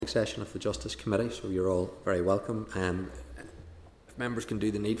session of the Justice Committee, so you're all very welcome. If members can do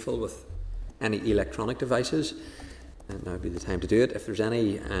the needful with any electronic devices, now would be the time to do it. If there's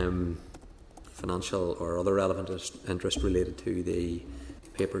any financial or other relevant interest related to the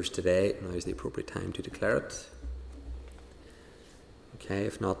papers today, now is the appropriate time to declare it. Okay,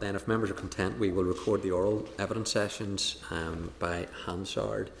 if not, then if members are content, we will record the oral evidence sessions by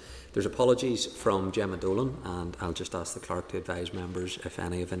Hansard. There's apologies from Gemma Dolan, and I'll just ask the clerk to advise members if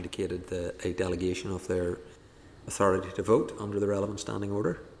any have indicated a delegation of their authority to vote under the relevant standing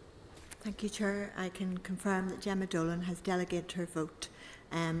order. Thank you, Chair. I can confirm that Gemma Dolan has delegated her vote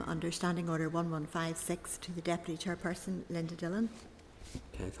under Standing Order 1156 to the Deputy Chairperson, Linda Dillon.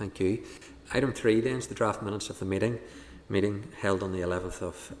 Okay, thank you. Item 3 then is the draft minutes of the meeting held on the 11th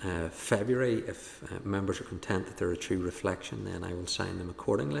of February. If members are content that they're a true reflection, then I will sign them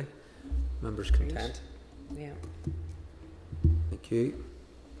accordingly. Members content? Yeah. Thank you.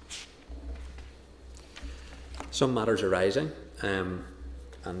 Some matters arising,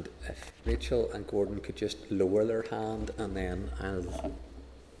 and if Rachel and Gordon could just lower their hand, and then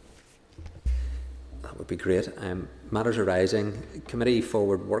that would be great. Matters arising, Committee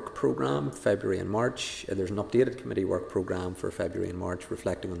Forward Work Programme, February and March. There's an updated Committee Work Programme for February and March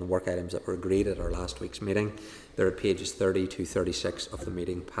reflecting on the work items that were agreed at our last week's meeting. They're at pages 30 to 36 of the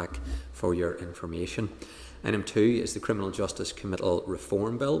meeting pack for your information. Item 2 is the Criminal Justice Committal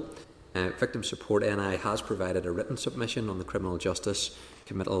Reform Bill. Victim Support NI has provided a written submission on the Criminal Justice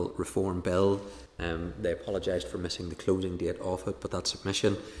Committal Reform Bill. They apologised for missing the closing date of it, but that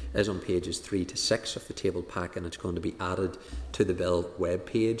submission is on pages 3 to 6 of the table pack, and it's going to be added to the bill web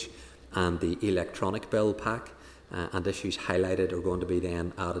page and the electronic bill pack, and issues highlighted are going to be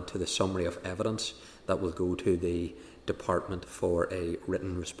then added to the summary of evidence that will go to the Department for a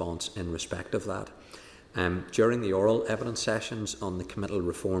written response in respect of that. During the oral evidence sessions on the Committal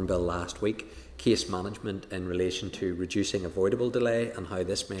Reform Bill last week, case management in relation to reducing avoidable delay and how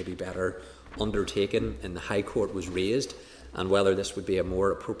this may be better undertaken in the High Court was raised, and whether this would be a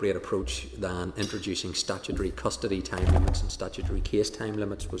more appropriate approach than introducing statutory custody time limits and statutory case time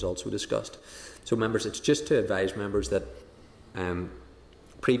limits was also discussed. So members, it's just to advise members that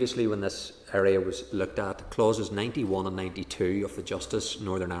previously when this area was looked at, clauses 91 and 92 of the Justice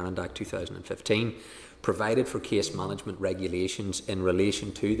Northern Ireland Act 2015 provided for case management regulations in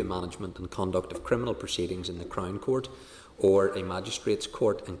relation to the management and conduct of criminal proceedings in the Crown Court or a magistrate's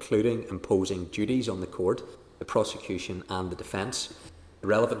court, including imposing duties on the court, the prosecution and the defence. The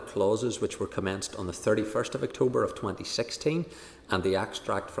relevant clauses, which were commenced on the 31st of October of 2016, and the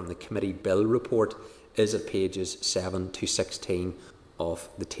extract from the committee bill report is at pages 7 to 16 of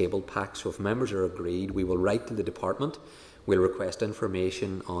the table pack. So if members are agreed, we will write to the department. We'll request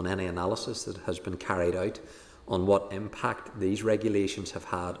information on any analysis that has been carried out on what impact these regulations have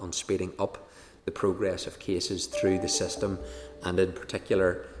had on speeding up the progress of cases through the system, and in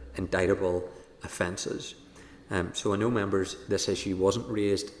particular indictable offences. So I know, members, this issue wasn't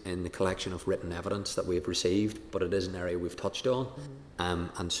raised in the collection of written evidence that we've received, but it is an area we've touched on,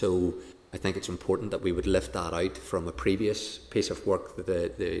 and so I think it's important that we would lift that out from a previous piece of work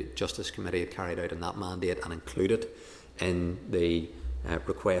that the Justice Committee had carried out in that mandate and include it in the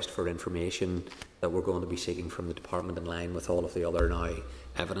request for information that we're going to be seeking from the Department, in line with all of the other now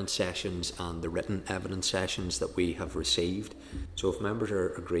evidence sessions and the written evidence sessions that we have received. So if members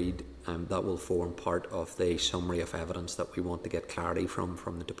are agreed, that will form part of the summary of evidence that we want to get clarity from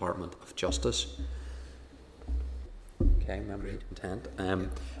the Department of Justice. Okay, members content.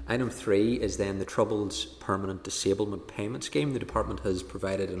 Item 3 is then the Troubles Permanent Disablement Payment Scheme. The Department has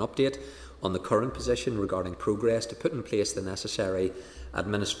provided an update on the current position regarding progress to put in place the necessary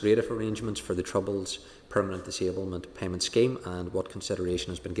administrative arrangements for the Troubles Permanent Disablement Payment Scheme, and what consideration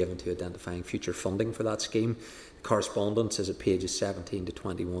has been given to identifying future funding for that scheme. The correspondence is at pages 17 to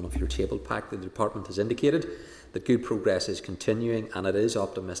 21 of your table pack. The Department has indicated that good progress is continuing, and it is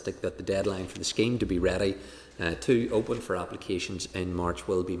optimistic that the deadline for the scheme to be ready to open for applications in March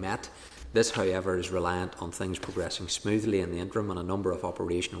will be met. This, however, is reliant on things progressing smoothly in the interim, and a number of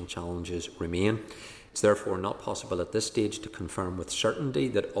operational challenges remain. It's therefore not possible at this stage to confirm with certainty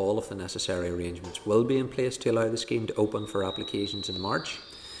that all of the necessary arrangements will be in place to allow the scheme to open for applications in March.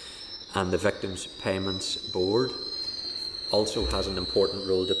 And the Victims Payments Board also has an important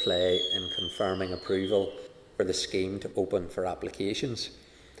role to play in confirming approval for the scheme to open for applications.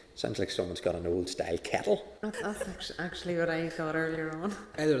 Sounds like someone's got an old style kettle. That's actually what I thought earlier on.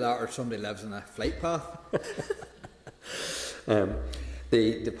 Either that or somebody lives in a flight path.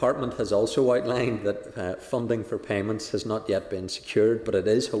 The Department has also outlined that funding for payments has not yet been secured, but it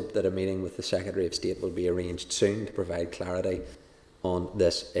is hoped that a meeting with the Secretary of State will be arranged soon to provide clarity on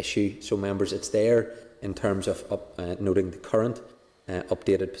this issue. So members, it's there in terms of noting the current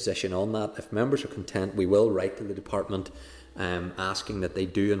updated position on that. If members are content, we will write to the department asking that they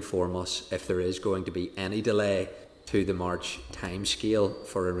do inform us if there is going to be any delay to the March timescale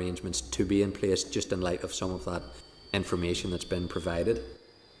for arrangements to be in place, just in light of some of that information that's been provided.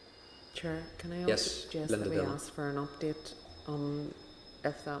 Chair, can I also Yes, suggest Linda that we Dillon. ask for an update on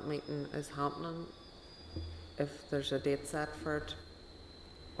if that meeting is happening, if there's a date set for it,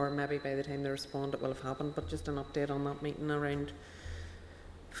 or maybe by the time they respond it will have happened, but just an update on that meeting around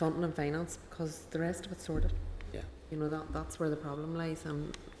funding and finance, because the rest of it's sorted. Yeah. You know, that's where the problem lies,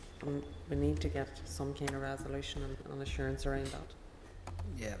 and we need to get some kind of resolution and assurance around that.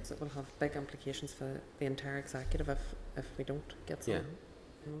 Yeah. Because it will have big implications for the entire executive if we don't get some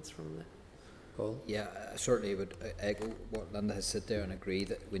finance from the... Paul? Yeah, I certainly would echo what Linda has said there and agree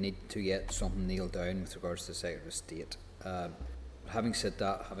that we need to get something nailed down with regards to the Secretary of State. Having said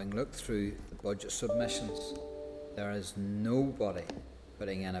that, having looked through the budget submissions, there is nobody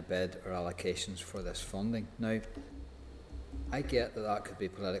putting in a bid or allocations for this funding. Now, I get that that could be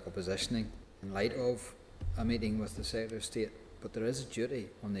political positioning in light of a meeting with the Secretary of State, but there is a duty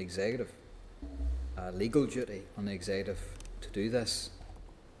on the executive, a legal duty on the executive to do this,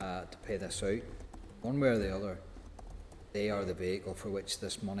 to pay this out. One way or the other, they are the vehicle for which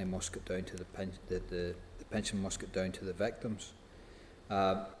this money must get down to the pension must get down to the victims.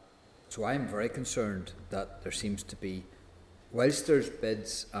 So I'm very concerned that there seems to be, whilst there's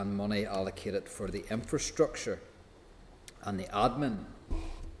bids and money allocated for the infrastructure and the admin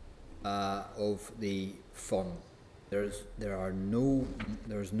of the fund, there's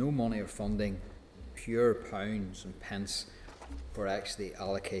no money or funding, pure pounds and pence, for actually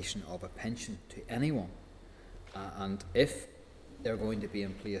allocation of a pension to anyone. And if they're going to be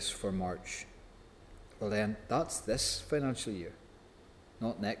in place for March, well then that's this financial year,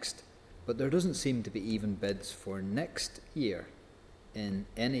 not next. But there doesn't seem to be even bids for next year in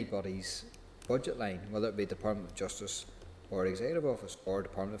anybody's budget line, whether it be Department of Justice or Executive Office or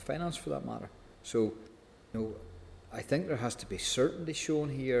Department of Finance for that matter. So, I think there has to be certainty shown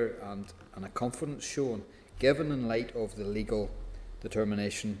here and a confidence shown, given in light of the legal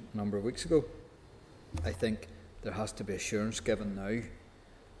determination a number of weeks ago. I think there has to be assurance given now,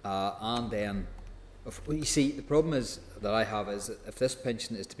 and then, you see, the problem is that I have is that if this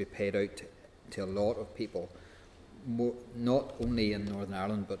pension is to be paid out to a lot of people, not only in Northern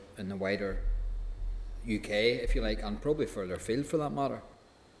Ireland but in the wider UK, if you like, and probably further afield for that matter,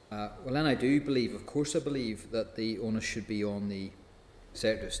 well then I do believe, of course I believe, that the onus should be on the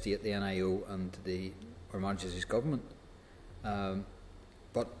Secretary of State, the NIO and Her Majesty's Government.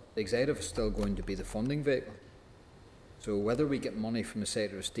 But the executive is still going to be the funding vehicle. So whether we get money from the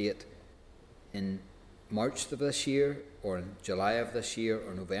Secretary of State in March of this year, or in July of this year,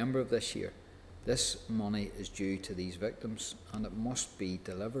 or November of this year, this money is due to these victims and it must be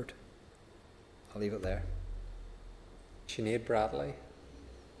delivered. I'll leave it there. Sinead Bradley.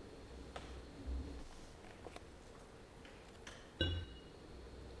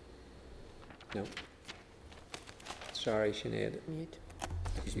 No. Sorry, Sinead. Mute.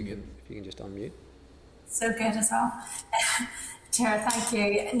 If you can just unmute. So good as well. Chair, thank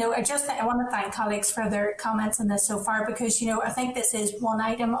you. No, I want to thank colleagues for their comments on this so far, because, I think this is one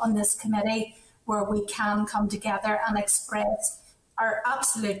item on this committee where we can come together and express our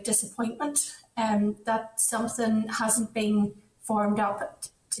absolute disappointment that something hasn't been formed up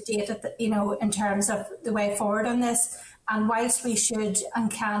to date, in terms of the way forward on this. And whilst we should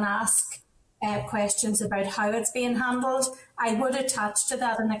and can ask questions about how it's being handled, I would attach to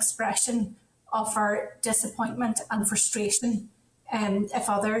that an expression of our disappointment and frustration, if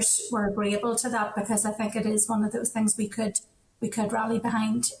others were agreeable to that, because I think it is one of those things we could rally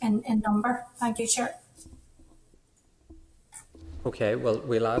behind in number. Thank you, Chair. Okay, well,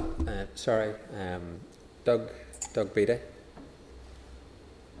 we'll add, Doug Beattie.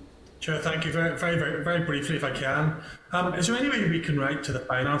 Chair, thank you. Very, very, very, very briefly, if I can. Is there any way we can write to the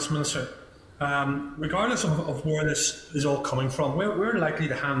Finance Minister, regardless of where this is all coming from? We're likely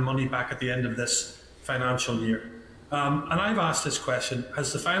to hand money back at the end of this financial year. And I've asked this question: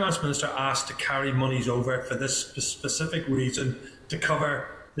 has the Finance Minister asked to carry monies over for this specific reason to cover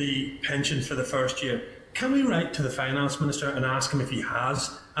the pension for the first year? Can we write to the Finance Minister and ask him if he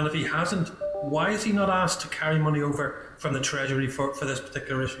has? And if he hasn't, why is he not asked to carry money over from the Treasury for this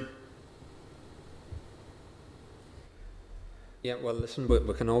particular issue? Yeah, well, listen,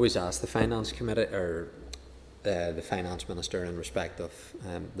 we can always ask the Finance Committee or the Finance Minister in respect of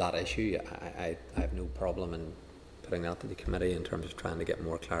that issue. I have no problem in putting that to the committee in terms of trying to get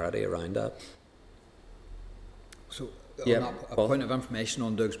more clarity around that. So a point of information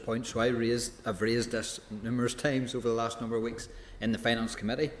on Doug's point. So I've raised this numerous times over the last number of weeks in the Finance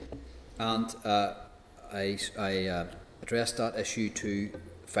Committee, and I addressed that issue to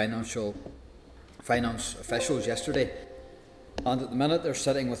finance officials yesterday. And at the minute they're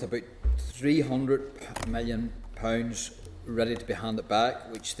sitting with about £300 million ready to be handed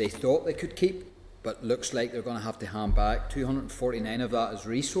back, which they thought they could keep, but looks like they're going to have to hand back. 249 of that is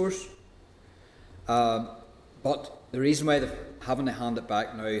resource. But the reason why they're having to hand it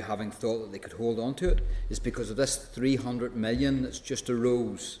back now, having thought that they could hold on to it, is because of this 300 million that's just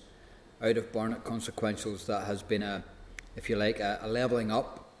arose out of Barnett Consequentials that has been a levelling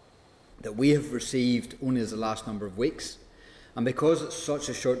up that we have received only as the last number of weeks. And because it's such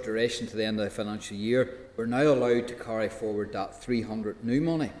a short duration to the end of the financial year, we're now allowed to carry forward that 300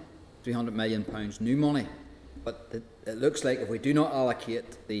 million pounds new money. But it looks like if we do not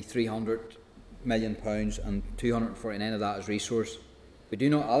allocate the 300 million pounds and 249 of that as resource, if we do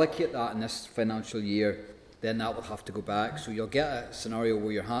not allocate that in this financial year, then that will have to go back. So you'll get a scenario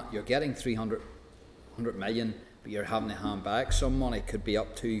where you're getting 300 million, but you're having to hand back some money, could be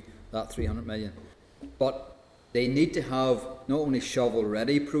up to that 300 million. But they need to have not only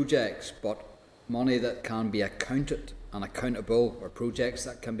shovel-ready projects, but money that can be accounted and accountable, or projects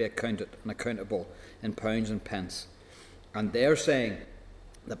that can be accounted and accountable in pounds and pence. And they're saying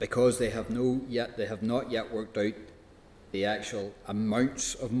that because they have not yet worked out the actual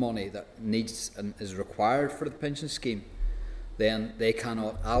amounts of money that needs and is required for the pension scheme, then they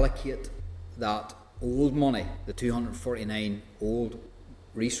cannot allocate that old money, the 249 old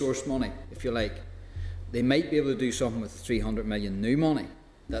resource money, if you like. They might be able to do something with 300 million new money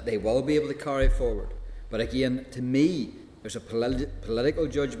that they will be able to carry forward. But again, to me, there's a political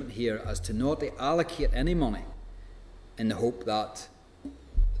judgment here as to not to allocate any money in the hope that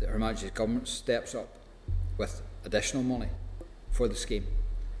Her Majesty's Government steps up with additional money for the scheme.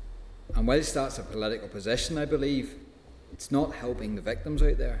 And whilst that's a political position, I believe, it's not helping the victims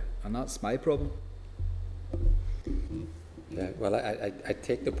out there, and that's my problem. Yeah, well, I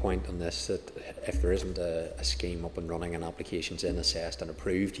take the point on this that if there isn't a scheme up and running and applications in, assessed and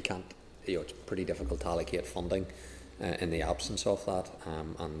approved, you can't. It's pretty difficult to allocate funding in the absence of that,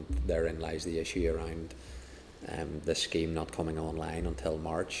 and therein lies the issue around this scheme not coming online until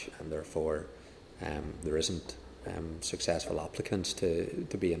March, and therefore there isn't successful applicants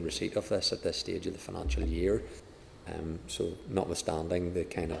to be in receipt of this at this stage of the financial year. So, notwithstanding the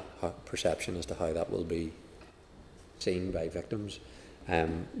kind of perception as to how that will be seen by victims,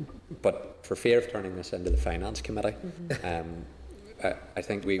 but for fear of turning this into the Finance Committee, I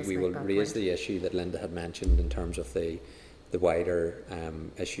think we will raise the issue that Linda had mentioned in terms of the wider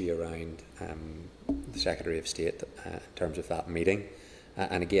issue around the Secretary of State in terms of that meeting.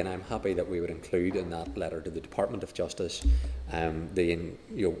 And again, I'm happy that we would include in that letter to the Department of Justice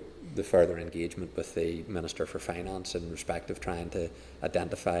the further engagement with the Minister for Finance in respect of trying to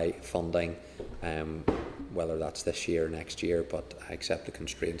identify funding, whether that's this year or next year, but I accept the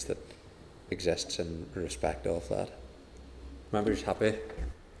constraints that exists in respect of that. Members happy?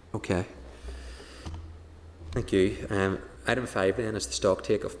 Okay. Thank you. Item 5 then is the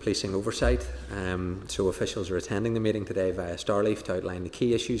stocktake of policing oversight. So officials are attending the meeting today via Starleaf to outline the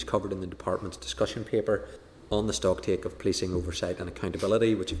key issues covered in the Department's discussion paper on the stocktake of policing oversight and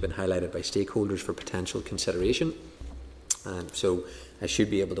accountability, which have been highlighted by stakeholders for potential consideration. So I should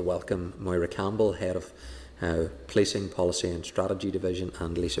be able to welcome Moira Campbell, Head of Policing Policy and Strategy Division,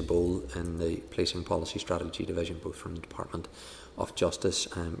 and Lisa Bole in the Policing Policy Strategy Division, both from the Department of Justice.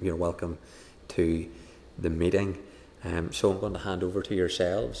 You're welcome to the meeting. So I'm going to hand over to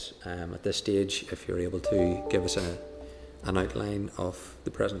yourselves at this stage, if you're able to give us an outline of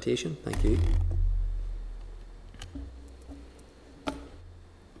the presentation. Thank you.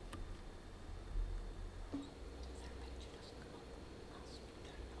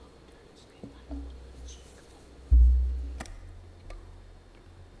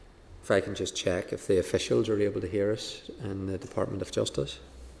 If I can just check if the officials are able to hear us in the Department of Justice.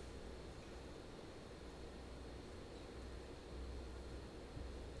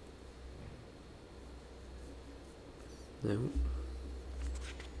 No.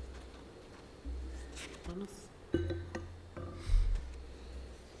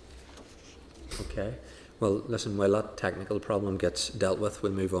 Okay. Well, listen, while that technical problem gets dealt with,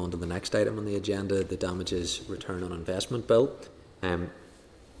 we'll move on to the next item on the agenda, the Damages Return on Investment Bill.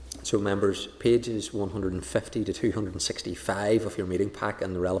 So members, pages 150 to 265 of your meeting pack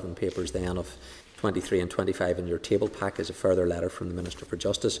and the relevant papers then of 23 and 25 in your table pack is a further letter from the Minister for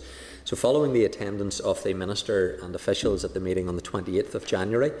Justice. So following the attendance of the Minister and officials at the meeting on the 28th of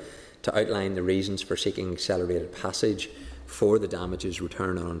January, to outline the reasons for seeking accelerated passage for the Damages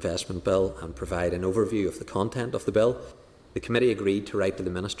Return on Investment Bill and provide an overview of the content of the bill. The committee agreed to write to the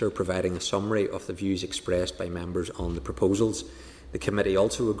Minister, providing a summary of the views expressed by members on the proposals. The committee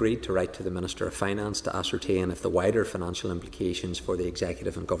also agreed to write to the Minister of Finance to ascertain if the wider financial implications for the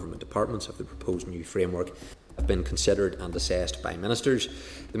executive and government departments of the proposed new framework have been considered and assessed by ministers.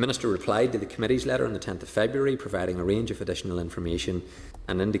 The Minister replied to the committee's letter on the 10th of February, providing a range of additional information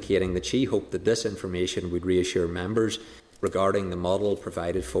and indicating that she hoped that this information would reassure members regarding the model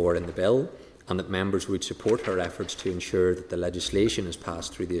provided for in the bill, and that members would support her efforts to ensure that the legislation is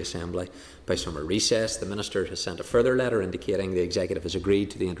passed through the Assembly by summer recess. The Minister has sent a further letter indicating the Executive has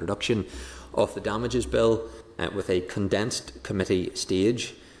agreed to the introduction of the Damages Bill with a condensed committee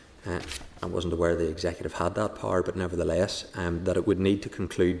stage. I wasn't aware the Executive had that power, but nevertheless, that it would need to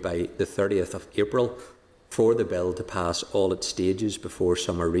conclude by the 30th of April for the bill to pass all its stages before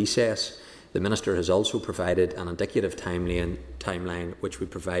summer recess. The Minister has also provided an indicative timeline which would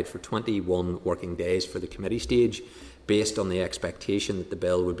provide for 21 working days for the committee stage, based on the expectation that the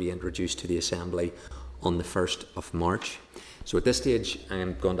bill would be introduced to the Assembly on the 1st of March. So at this stage, I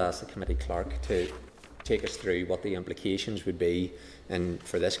am going to ask the committee clerk to take us through what the implications would be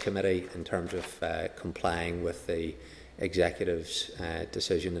for this committee in terms of complying with the Executive's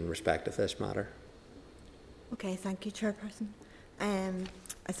decision in respect of this matter. Okay, thank you, Chairperson.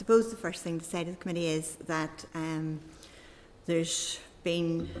 I suppose the first thing to say to the committee is that there's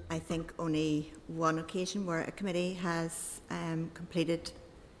been, I think, only one occasion where a committee has completed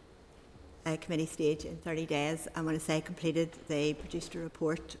a committee stage in 30 days. And when I say completed, they produced a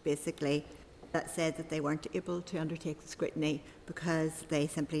report basically that said that they weren't able to undertake the scrutiny because they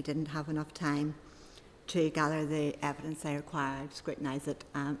simply didn't have enough time to gather the evidence they required, scrutinise it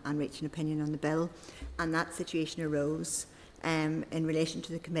and reach an opinion on the bill. And that situation arose in relation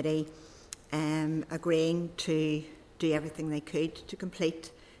to the committee agreeing to do everything they could to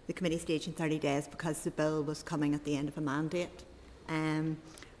complete the committee stage in 30 days because the bill was coming at the end of a mandate.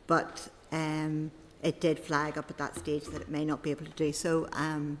 But it did flag up at that stage that it may not be able to do so,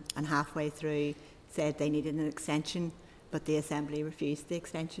 and halfway through said they needed an extension, but the Assembly refused the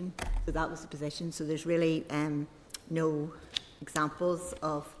extension. So that was the position. So there's really no examples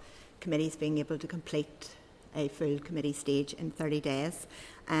of committees being able to complete a full committee stage in 30 days.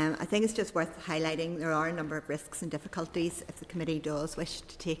 I think it's just worth highlighting there are a number of risks and difficulties if the committee does wish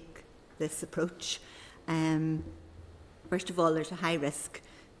to take this approach. First of all, there's a high risk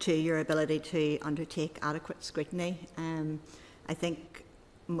to your ability to undertake adequate scrutiny. I think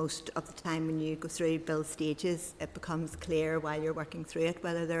most of the time when you go through bill stages, it becomes clear while you're working through it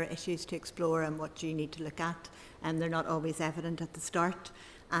whether there are issues to explore and what you need to look at, and they're not always evident at the start.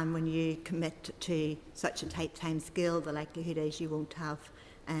 And when you commit to such a tight time scale, the likelihood is you won't have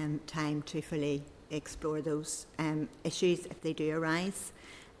time to fully explore those issues if they do arise.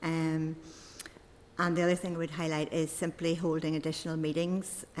 And the other thing I would highlight is simply holding additional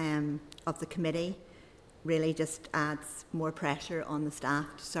meetings of the committee really just adds more pressure on the staff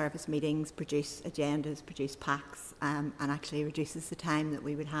to service meetings, produce agendas, produce packs, and actually reduces the time that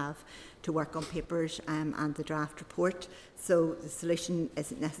we would have to work on papers and the draft report. So the solution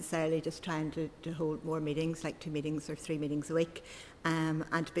isn't necessarily just trying to hold more meetings, like 2 meetings or 3 meetings a week.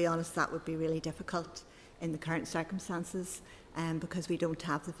 And to be honest, that would be really difficult in the current circumstances because we don't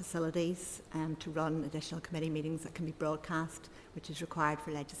have the facilities to run additional committee meetings that can be broadcast, which is required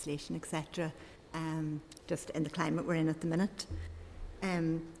for legislation, etc. Just in the climate we're in at the minute.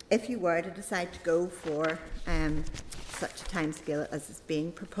 If you were to decide to go for such a timescale as is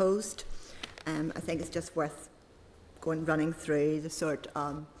being proposed, I think it's just worth running through the sort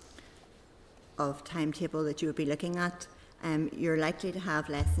of timetable that you would be looking at. You're likely to have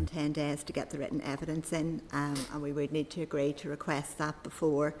less than 10 days to get the written evidence in, and we would need to agree to request that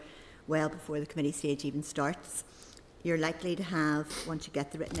well before the committee stage even starts. You're likely to have, once you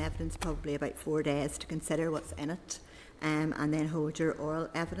get the written evidence, probably about 4 days to consider what's in it, and then hold your oral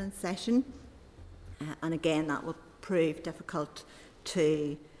evidence session. And again, that will prove difficult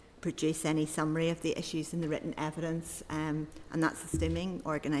to produce any summary of the issues in the written evidence, and that's assuming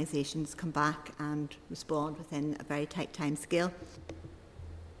organisations come back and respond within a very tight time scale.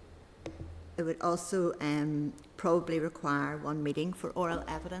 It would also probably require 1 meeting for oral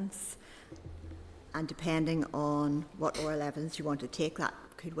evidence, and depending on what oral evidence you want to take, that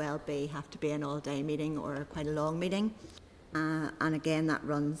could well have to be an all-day meeting or quite a long meeting. And again, that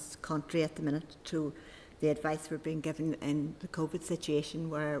runs contrary at the minute to the advice we're being given in the COVID situation,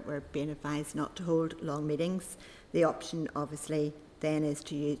 where we're being advised not to hold long meetings. The option, obviously, then is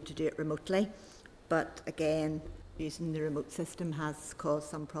to do it remotely. But again, using the remote system has caused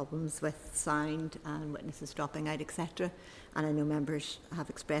some problems with sound and witnesses dropping out, etc. And I know members have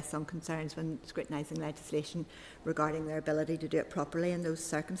expressed some concerns when scrutinising legislation regarding their ability to do it properly in those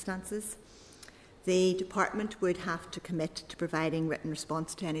circumstances. The department would have to commit to providing written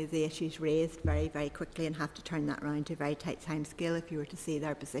response to any of the issues raised very, very quickly, and have to turn that around to a very tight timescale if you were to see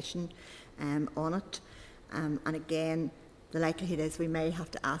their position on it. And again, the likelihood is we may have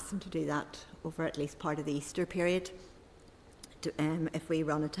to ask them to do that over at least part of the Easter period if we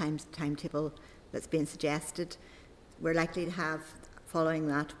run a timetable that's been suggested. We're likely to have, following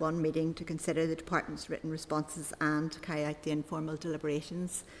that, one meeting to consider the department's written responses and to carry out the informal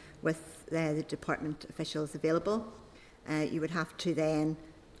deliberations with the department officials available. You would have to then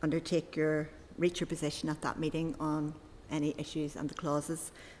reach your position at that meeting on any issues and the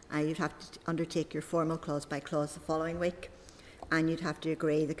clauses. You'd have to undertake your formal clause by clause the following week, and you'd have to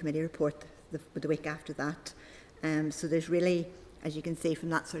agree the committee report the week after that. So there's really, as you can see from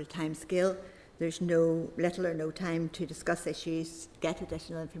that sort of time scale, there's little or no time to discuss issues, get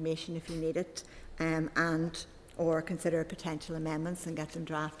additional information if you need it, or consider potential amendments and get them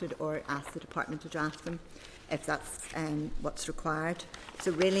drafted, or ask the department to draft them if that's what's required.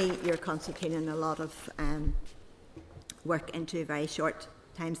 So really you're concentrating a lot of work into a very short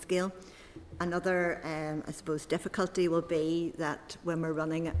time scale. Another, I suppose, difficulty will be that when we're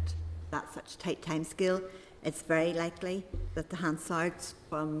running at that such tight time scale, it's very likely that the Hansards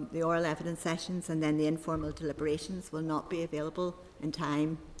from the oral evidence sessions and then the informal deliberations will not be available in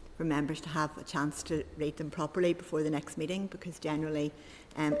time for members to have a chance to read them properly before the next meeting, because generally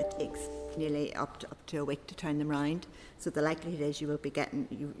it takes nearly up to a week to turn them round. So the likelihood is you will be getting,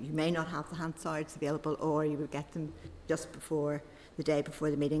 you may not have the Hansards available, or you will get them just before the day before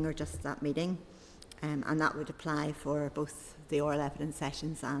the meeting or just that meeting. And that would apply for both the oral evidence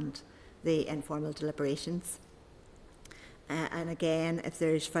sessions and the informal deliberations. And again, if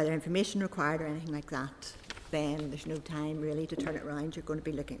there's further information required or anything like that, then there's no time really to turn it around. You're going to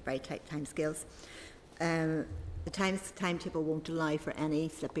be looking at very tight timescales. The timetable won't allow for any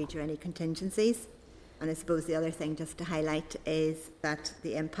slippage or any contingencies. And I suppose the other thing just to highlight is that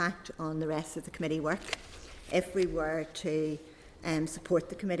the impact on the rest of the committee work, if we were to support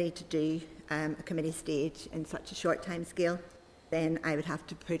the committee to do a committee stage in such a short time scale, then I would have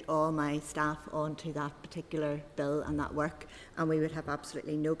to put all my staff onto that particular bill and that work, and we would have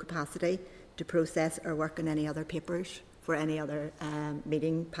absolutely no capacity to process or work on any other papers for any other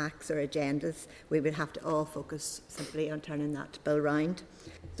meeting packs or agendas. We would have to all focus simply on turning that bill round.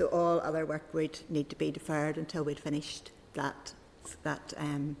 So all other work would need to be deferred until we'd finished that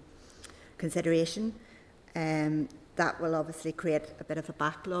consideration. That will obviously create a bit of a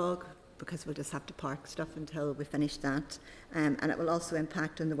backlog, because we'll just have to park stuff until we finish that. And it will also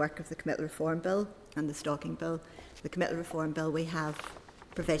impact on the work of the Committal Reform Bill and the Stalking Bill. The Committal Reform Bill, we have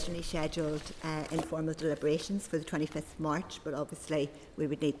provisionally scheduled informal deliberations for the 25th of March, but obviously we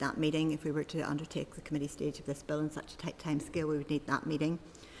would need that meeting if we were to undertake the committee stage of this bill in such a tight time scale. We would need that meeting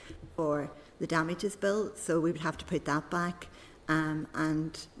for the Damages Bill, so we would have to put that back.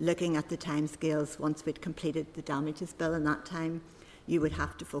 And looking at the timescales, once we'd completed the Damages Bill in that time, you would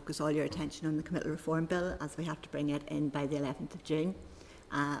have to focus all your attention on the Committal Reform Bill, as we have to bring it in by the 11th of June.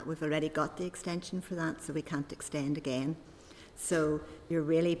 We've already got the extension for that, so we can't extend again. So you're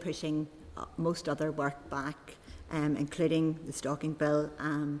really pushing most other work back, including the Stalking Bill,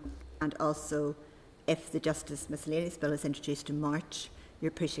 and also if the Justice Miscellaneous Bill is introduced in March,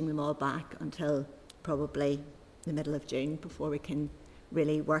 you're pushing them all back until probably the middle of June before we can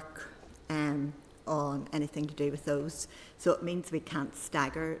really work on anything to do with those. So it means we can't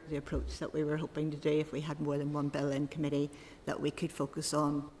stagger the approach that we were hoping to do if we had more than one bill in committee, that we could focus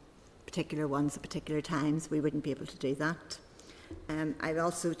on particular ones at particular times. We wouldn't be able to do that. I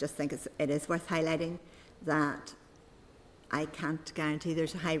also just think it is worth highlighting that I can't guarantee,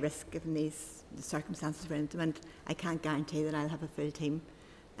 there's a high risk given the circumstances we're in. I can't guarantee that I'll have a full team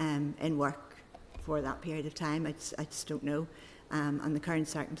in work for that period of time. I just don't know. And the current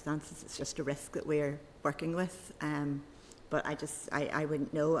circumstances, it's just a risk that we're working with. But I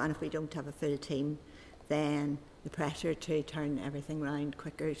wouldn't know. And if we don't have a full team, then the pressure to turn everything around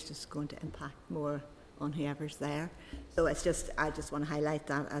quicker is just going to impact more on whoever's there. So I just want to highlight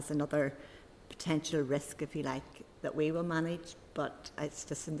that as another potential risk, if you like, that we will manage. But it's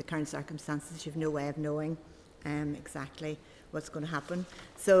just in the current circumstances, you've no way of knowing exactly what's going to happen.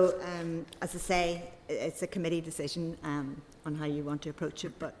 So, as I say, it's a committee decision on how you want to approach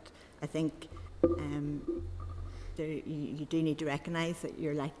it, but I think you do need to recognise that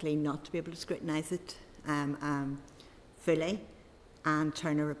you're likely not to be able to scrutinise it fully and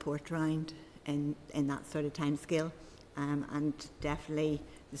turn a report around in that sort of timescale, and definitely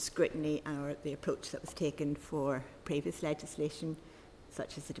the scrutiny or the approach that was taken for previous legislation,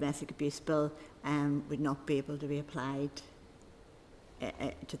 such as the Domestic Abuse Bill, would not be able to be applied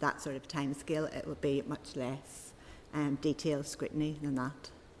to that sort of timescale. It would be much less detailed scrutiny than that.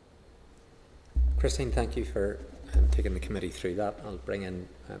 Christine, thank you for taking the committee through that. I'll bring in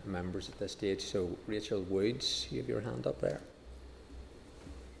members at this stage. So, Rachel Woods, you have your hand up there.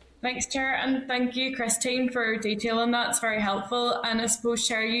 Thanks, Chair, and thank you, Christine, for detailing that. It's very helpful. And I suppose,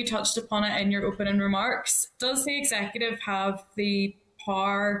 Chair, you touched upon it in your opening remarks. Does the executive have the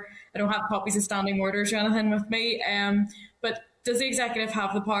power? I don't have copies of standing orders or anything with me, but does the executive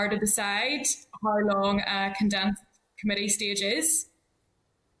have the power to decide how long a condensed committee stage is?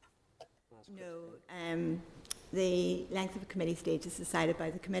 No. The length of a committee stage is decided by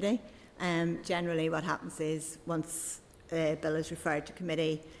the committee. Generally, what happens is once a bill is referred to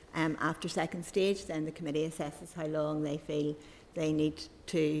committee after second stage, then the committee assesses how long they feel they need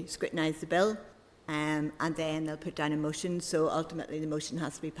to scrutinise the bill, and then they'll put down a motion. So ultimately the motion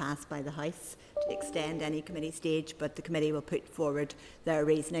has to be passed by the House to extend any committee stage, but the committee will put forward their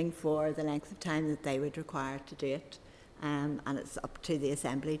reasoning for the length of time that they would require to do it, and it's up to the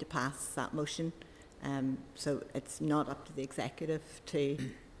Assembly to pass that motion. So it's not up to the executive to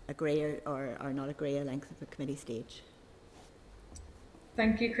agree or not agree a length of a committee stage.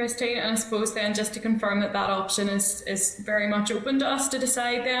 Thank you, Christine. And I suppose then just to confirm that option is very much open to us to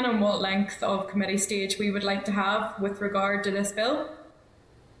decide then on what length of committee stage we would like to have with regard to this bill.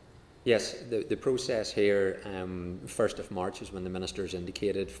 Yes, the process here, 1st of March is when the Minister's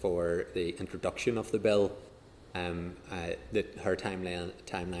indicated for the introduction of the bill. That her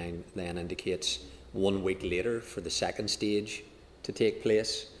timeline then indicates 1 week later for the second stage to take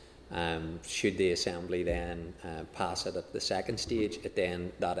place. Should the Assembly then pass it at the second stage,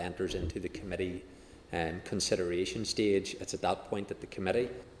 that enters into the committee consideration stage. It's at that point that the committee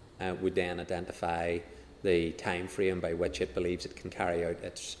would then identify the time frame by which it believes it can carry out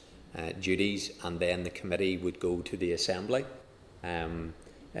its duties, and then the committee would go to the Assembly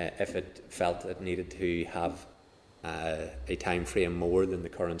if it felt it needed to have a time frame more than the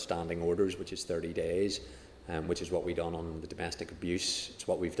current standing orders, which is 30 days. Which is what we've done on the domestic abuse. It's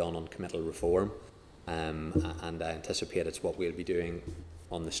what we've done on committal reform, and I anticipate it's what we'll be doing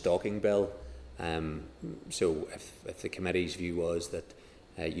on the stalking bill. So if the committee's view was that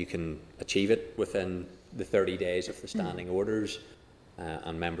you can achieve it within the 30 days of the standing orders,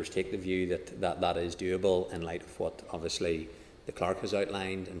 and members take the view that is doable in light of what obviously the clerk has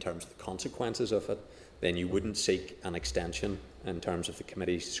outlined in terms of the consequences of it, then you wouldn't seek an extension in terms of the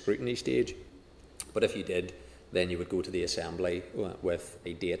committee's scrutiny stage. But if you did, then you would go to the Assembly with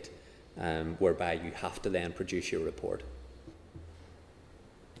a date whereby you have to then produce your report.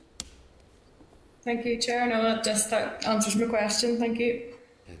 Thank you, Chair. No, that answers my question. Thank you.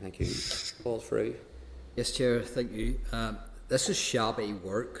 Thank you. Paul Frew. Yes, Chair, thank you. This is shabby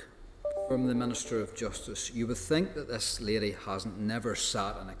work from the Minister of Justice. You would think that this lady hasn't never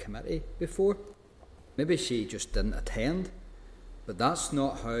sat in a committee before. Maybe she just didn't attend. But that's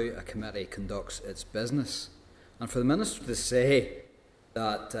not how a committee conducts its business. And for the Minister to say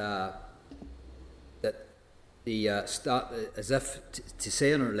that as if to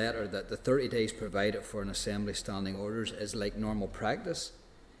say in her letter that the 30 days provided for an Assembly standing orders is like normal practice,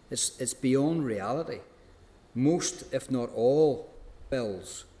 it's beyond reality. Most, if not all,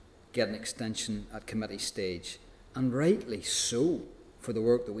 bills get an extension at committee stage, and rightly so for the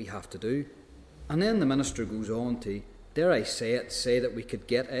work that we have to do. And then the Minister goes on to, dare I say it, say that we could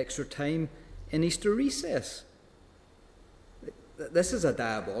get extra time in Easter recess. This is a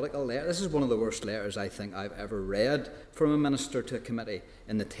diabolical letter. This is one of the worst letters I think I've ever read from a minister to a committee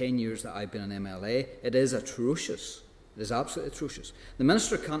in the 10 years that I've been an MLA. It is atrocious. It is absolutely atrocious. The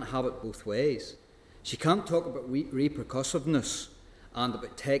minister can't have it both ways. She can't talk about repercussiveness and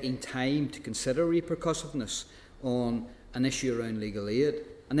about taking time to consider repercussiveness on an issue around legal aid.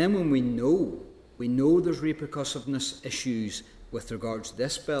 And then when we know there's repercussiveness issues with regards to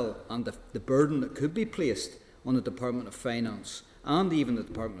this bill and the burden that could be placed on the Department of Finance and even the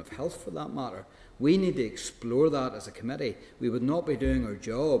Department of Health for that matter, we need to explore that as a committee. We would not be doing our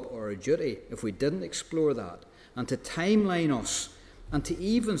job or our duty if we didn't explore that. And to timeline us and to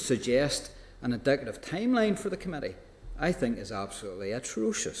even suggest an indicative timeline for the committee, I think is absolutely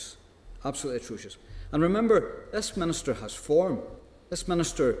atrocious. Absolutely atrocious. And remember, this minister has form. This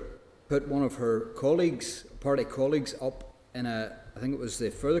minister put one of her colleagues, party colleagues, up in I think it was the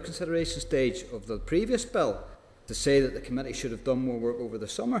further consideration stage of the previous bill to say that the committee should have done more work over the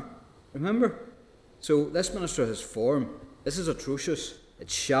summer. Remember? So this minister has form. This is atrocious.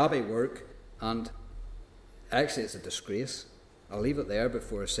 It's shabby work. And actually it's a disgrace. I'll leave it there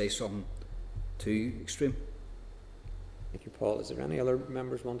before I say something too extreme. Thank you, Paul. Is there any other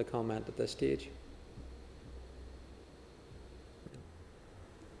members want to comment at this stage?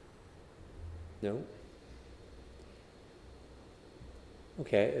 No?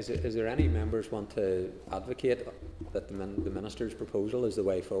 Okay, is there any members want to advocate that the Minister's proposal is the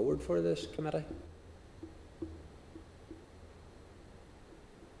way forward for this committee?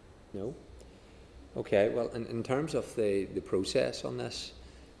 No? Okay, well, in terms of the process on this,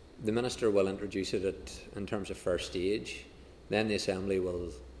 the Minister will introduce it in terms of first stage, then the Assembly will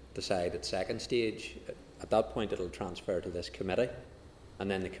decide at second stage. At that point it will transfer to this committee,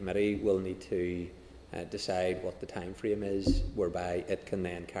 and then the committee will need to decide what the time frame is whereby it can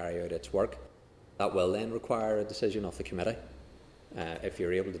then carry out its work. That will then require a decision of the committee. If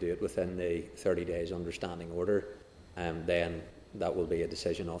you're able to do it within the 30 days understanding order, then that will be a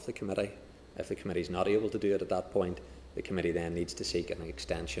decision of the committee. If the committee is not able to do it at that point, the committee then needs to seek an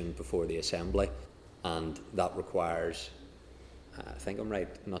extension before the Assembly, and that requires, I think I'm right,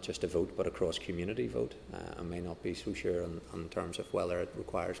 not just a vote but a cross-community vote. I may not be so sure in terms of whether it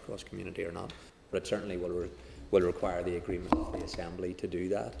requires cross-community or not, but it certainly will require the agreement of the Assembly to do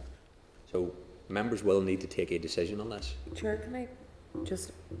that. So members will need to take a decision on this. Chair, can I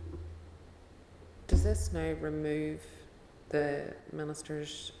just, does this now remove the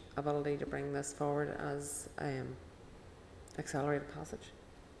Minister's ability to bring this forward as accelerated passage?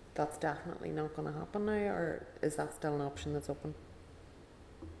 That's definitely not going to happen now, or is that still an option that's open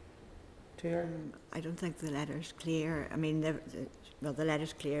to her? I don't think the letter's clear. I mean, the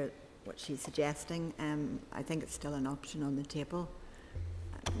letter's clear what she's suggesting. I think it's still an option on the table.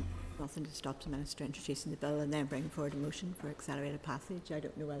 Nothing to stop the Minister introducing the bill and then bringing forward a motion for accelerated passage. I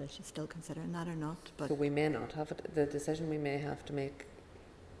don't know whether she's still considering that or not. But so we may not have it. The decision we may have to make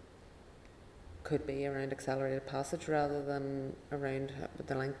could be around accelerated passage rather than around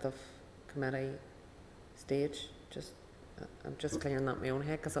the length of committee stage. I'm just clearing that in my own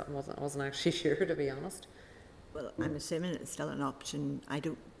head because I wasn't actually sure, to be honest. Well, I'm assuming it's still an option. I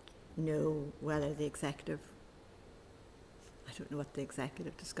don't know whether the executive. I don't know what the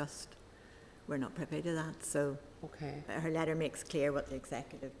executive discussed. We're not privy to that. So okay. Her letter makes clear what the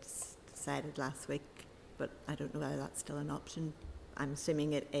executive decided last week, but I don't know whether that's still an option. I'm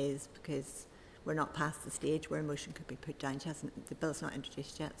assuming it is because we're not past the stage where a motion could be put down. The bill's not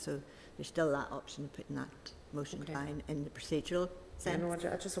introduced yet, so there's still that option of putting that motion down in the procedural sense. Yeah,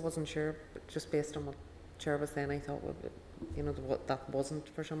 no, I just wasn't sure, but just based on what Chair was saying, I thought, that wasn't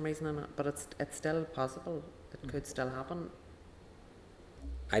for some reason, but it's still possible. It could still happen.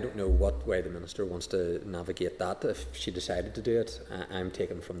 I don't know what way the Minister wants to navigate that if she decided to do it. I'm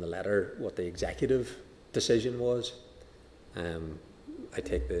taking from the letter what the executive decision was. I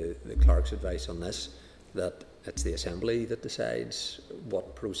take the clerk's advice on this, that it's the Assembly that decides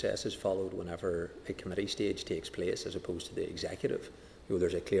what process is followed whenever a committee stage takes place as opposed to the executive.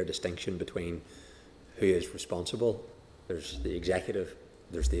 There's a clear distinction between who is responsible. There's the executive,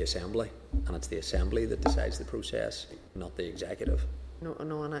 there's the Assembly, and it's the Assembly that decides the process, not the executive. No,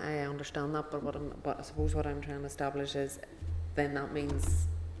 and I understand that, but I suppose what I'm trying to establish is then that means,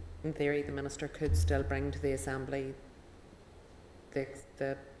 in theory, the Minister could still bring to the Assembly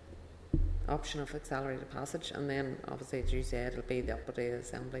the option of accelerated passage, and then obviously, as you said, it'll be up to the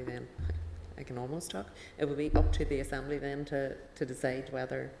Assembly then. I can almost talk. It will be up to the Assembly then to decide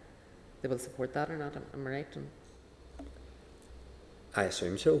whether they will support that or not. Am I right? I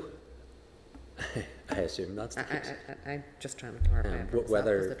assume so. I assume that's the case. I'm just trying to clarify it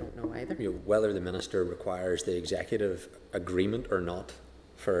whether, because I don't know either. Whether the Minister requires the executive agreement or not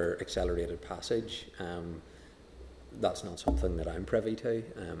for accelerated passage, that's not something that I'm privy to,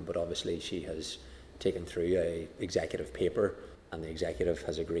 but obviously she has taken through a executive paper and the executive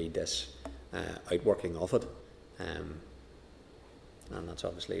has agreed this outworking of it, and that's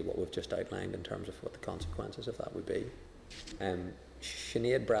obviously what we've just outlined in terms of what the consequences of that would be.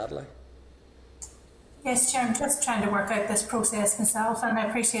 Sinead Bradley. Yes, Chair, I'm just trying to work out this process myself, and I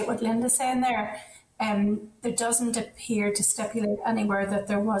appreciate what Linda's saying there. There doesn't appear to stipulate anywhere that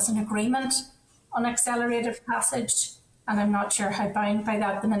there was an agreement on accelerated passage, and I'm not sure how bound by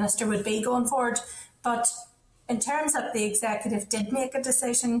that the Minister would be going forward. But in terms of the executive did make a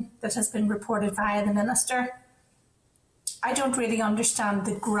decision that has been reported via the Minister, I don't really understand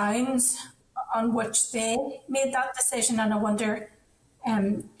the grounds on which they made that decision, and I wonder,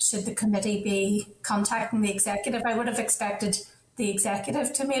 should the committee be contacting the executive? I would have expected the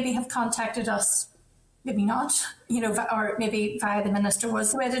executive to maybe have contacted us, maybe not, or maybe via the Minister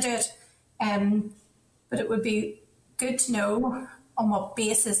was the way to do it. But it would be good to know on what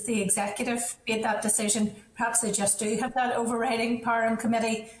basis the executive made that decision. Perhaps they just do have that overriding power in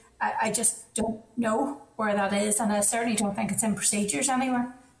committee. I just don't know where that is, and I certainly don't think it's in procedures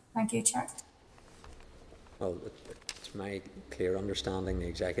anywhere. Thank you, Chair. Well, it's my clear understanding the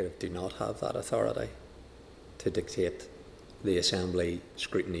executive do not have that authority to dictate the Assembly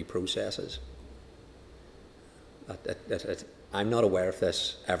scrutiny processes. I'm not aware of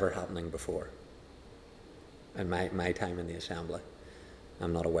this ever happening before. In my time in the Assembly,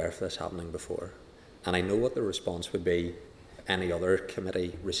 I'm not aware of this happening before. And I know what the response would be if any other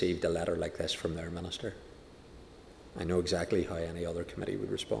committee received a letter like this from their minister. I know exactly how any other committee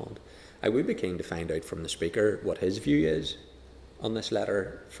would respond. I would be keen to find out from the Speaker what his view is on this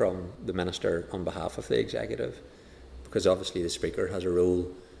letter from the Minister on behalf of the Executive, because obviously the Speaker has a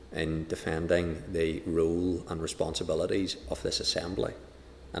role in defending the role and responsibilities of this Assembly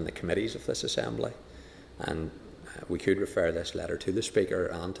and the committees of this Assembly. And we could refer this letter to the Speaker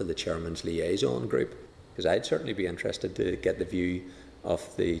and to the Chairman's liaison group, because I'd certainly be interested to get the view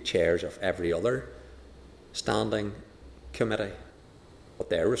of the chairs of every other standing committee, what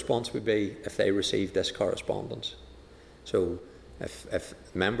their response would be if they received this correspondence. So if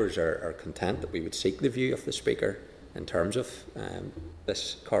members are content that we would seek the view of the Speaker in terms of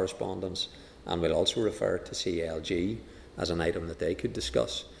this correspondence, and we'll also refer to CLG as an item that they could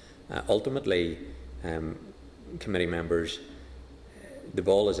discuss. Ultimately, committee members, the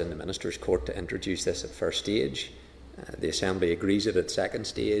ball is in the Minister's court to introduce this at first stage. The Assembly agrees it at second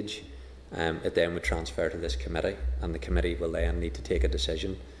stage. It then would transfer to this committee, and the committee will then need to take a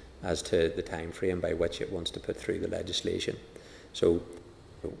decision as to the time frame by which it wants to put through the legislation. So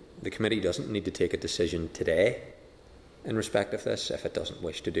the committee doesn't need to take a decision today in respect of this if it doesn't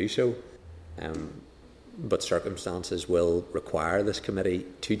wish to do so, but circumstances will require this committee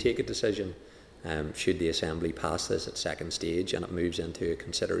to take a decision should the Assembly pass this at second stage and it moves into a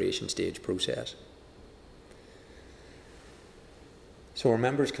consideration stage process. So are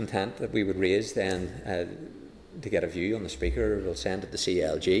members content that we would raise then to get a view on the Speaker? We'll send it to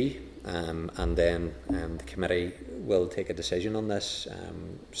CLG, and then the committee will take a decision on this,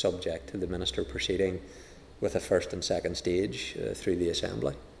 subject to the Minister proceeding with a first and second stage through the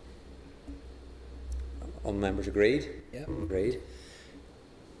Assembly. All members agreed? Yep. Agreed.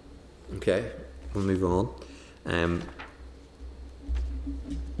 Okay, we'll move on.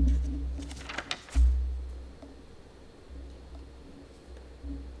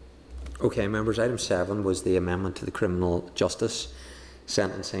 Okay, members, item 7 was the amendment to the criminal justice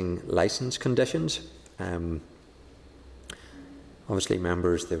sentencing licence conditions. Obviously,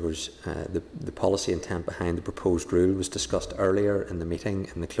 members, there was the policy intent behind the proposed rule was discussed earlier in the meeting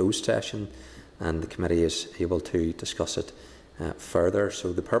in the closed session, and the committee is able to discuss it further.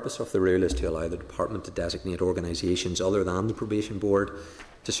 So the purpose of the rule is to allow the department to designate organisations other than the probation board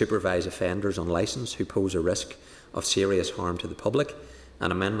to supervise offenders on licence who pose a risk of serious harm to the public.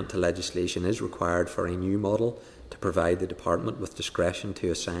 An amendment to legislation is required for a new model to provide the department with discretion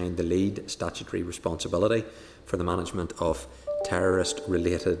to assign the lead statutory responsibility for the management of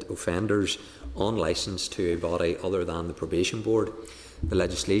terrorist-related offenders on licence to a body other than the probation board. The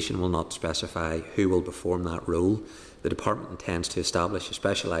legislation will not specify who will perform that role. The department intends to establish a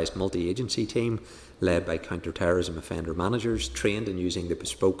specialised multi-agency team led by counter-terrorism offender managers trained in using the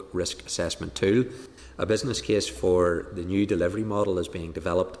bespoke risk assessment tool. A business case for the new delivery model is being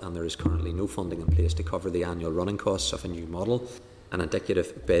developed, and there is currently no funding in place to cover the annual running costs of a new model. An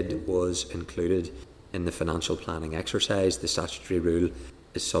indicative bid was included in the financial planning exercise. The statutory rule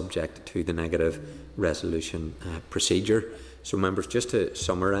is subject to the negative resolution procedure. So, members, just to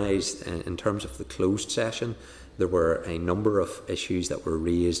summarise, in terms of the closed session, there were a number of issues that were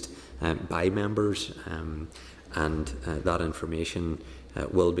raised by members, and that information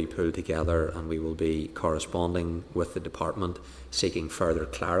will be pulled together, and we will be corresponding with the department seeking further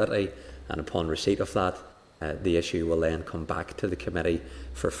clarity, and upon receipt of that the issue will then come back to the committee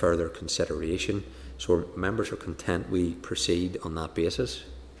for further consideration. So members are content we proceed on that basis?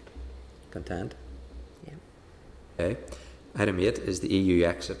 Content? Yeah. Okay. Item 8 is the EU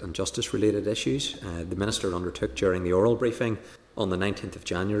exit and justice related issues. The Minister undertook during the oral briefing on the 19th of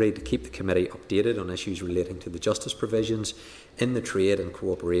January to keep the committee updated on issues relating to the justice provisions in the Trade and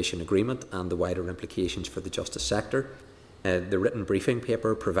Cooperation Agreement and the wider implications for the justice sector. The written briefing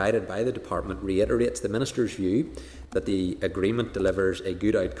paper provided by the Department reiterates the Minister's view that the agreement delivers a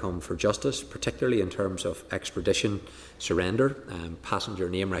good outcome for justice, particularly in terms of extradition, surrender, passenger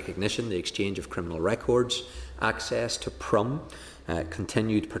name recognition, the exchange of criminal records, access to PRUM,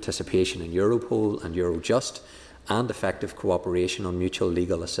 continued participation in Europol and Eurojust, and effective cooperation on mutual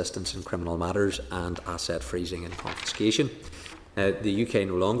legal assistance in criminal matters and asset freezing and confiscation. The UK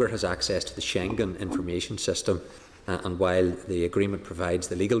no longer has access to the Schengen information system, and while the agreement provides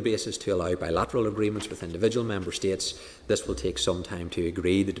the legal basis to allow bilateral agreements with individual member states, this will take some time to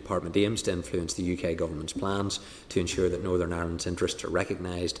agree. The Department aims to influence the UK Government's plans to ensure that Northern Ireland's interests are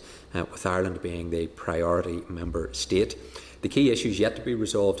recognised, with Ireland being the priority member state. The key issues yet to be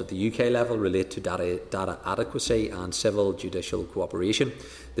resolved at the UK level relate to data adequacy and civil judicial cooperation.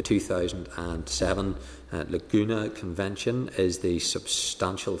 The 2007 Laguna Convention is the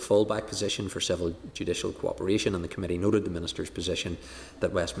substantial fallback position for civil judicial cooperation, and the committee noted the Minister's position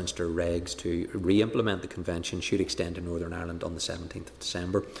that Westminster regs to re-implement the Convention should extend to Northern Ireland on the 17th of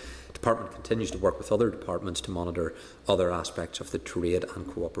December. The Department continues to work with other departments to monitor other aspects of the trade and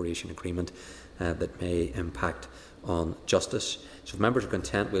cooperation agreement that may impact on justice. So if members are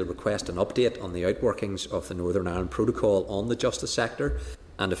content, we'll request an update on the outworkings of the Northern Ireland Protocol on the justice sector,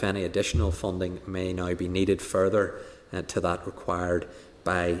 and if any additional funding may now be needed further to that required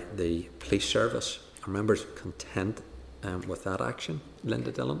by the police service. Are members content with that action?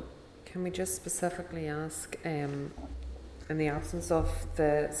 Linda Dillon? Can we just specifically ask, in the absence of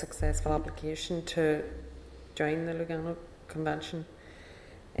the successful application to join the Lugano Convention,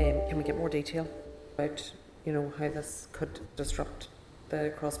 can we get more detail about how this could disrupt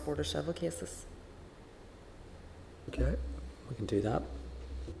the cross-border civil cases? Okay, we can do that.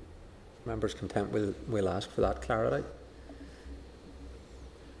 Members content, we'll ask for that clarity.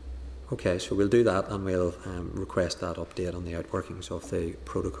 Okay, so we'll do that, and we'll request that update on the outworkings of the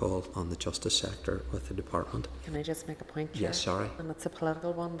protocol on the justice sector with the department. Can I just make a point, Chair? Yes, sorry. And it's a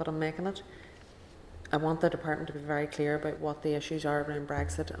political one, but I'm making it. I want the department to be very clear about what the issues are around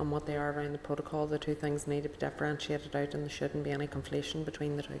Brexit and what they are around the protocol. The two things need to be differentiated out, and there shouldn't be any conflation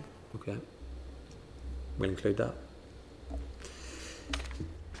between the two. Okay, we'll include that.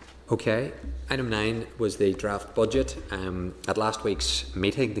 Okay, item 9 was the draft budget. At last week's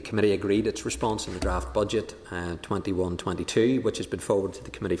meeting, the committee agreed its response in the draft budget 21-22, which has been forwarded to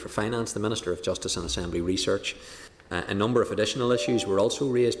the Committee for Finance, the Minister of Justice and Assembly Research. A number of additional issues were also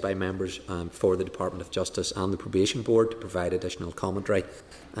raised by members for the Department of Justice and the Probation Board to provide additional commentary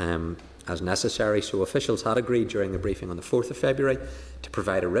as necessary. So officials had agreed during the briefing on the 4th of February to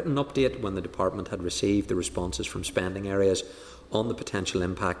provide a written update when the Department had received the responses from spending areas on the potential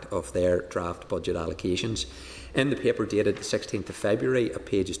impact of their draft budget allocations. In the paper dated the 16th of February at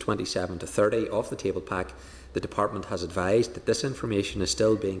pages 27 to 30 of the table pack, the Department has advised that this information is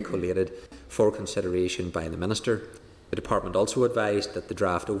still being collated for consideration by the Minister. The Department also advised that the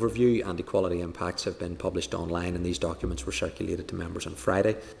draft overview and equality impacts have been published online, and these documents were circulated to members on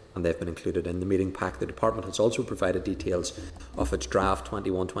Friday, and they've been included in the meeting pack. The Department has also provided details of its draft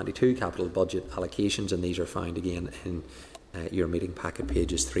 21-22 capital budget allocations, and these are found again in your meeting packet,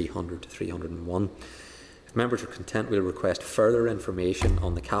 pages 300 to 301. If members are content, we'll request further information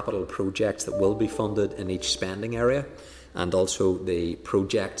on the capital projects that will be funded in each spending area, and also the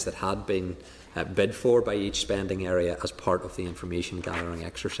projects that had been bid for by each spending area as part of the information gathering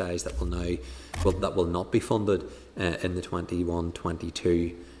exercise that will not be funded in the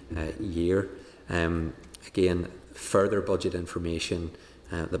 21-22 year. Again, further budget information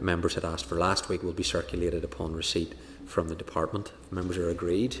that members had asked for last week will be circulated upon receipt from the Department. If members are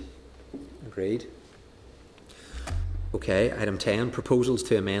agreed. Agreed. Okay, item 10, proposals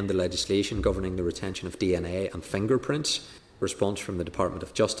to amend the legislation governing the retention of DNA and fingerprints. Response from the Department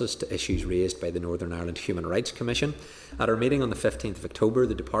of Justice to issues raised by the Northern Ireland Human Rights Commission. At our meeting on the 15th of October,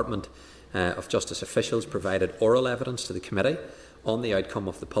 the Department of Justice officials provided oral evidence to the committee on the outcome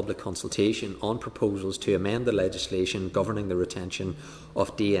of the public consultation on proposals to amend the legislation governing the retention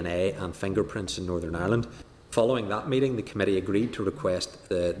of DNA and fingerprints in Northern Ireland. Following that meeting, the committee agreed to request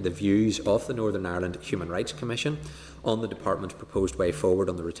the views of the Northern Ireland Human Rights Commission on the Department's proposed way forward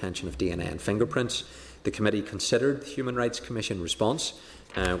on the retention of DNA and fingerprints. The committee considered the Human Rights Commission response,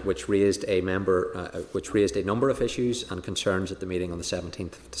 which raised a number of issues and concerns at the meeting on the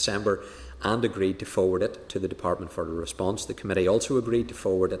 17th of December, and agreed to forward it to the Department for a response. The committee also agreed to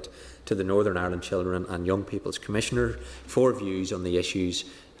forward it to the Northern Ireland Children and Young People's Commissioner for views on the issues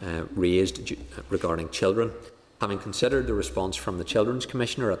raised regarding children. Having considered the response from the Children's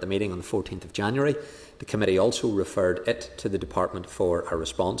Commissioner at the meeting on the 14th of January, the committee also referred it to the Department for a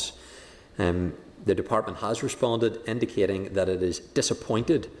response. The Department has responded, indicating that it is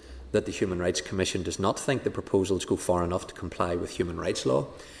disappointed that the Human Rights Commission does not think the proposals go far enough to comply with human rights law.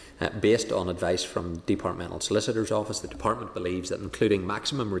 Based on advice from the Departmental Solicitor's Office, the Department believes that including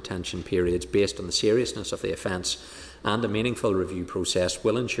maximum retention periods based on the seriousness of the offence and a meaningful review process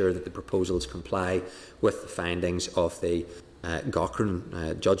will ensure that the proposals comply with the findings of the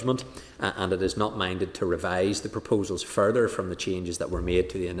Cochrane judgment, and it is not minded to revise the proposals further from the changes that were made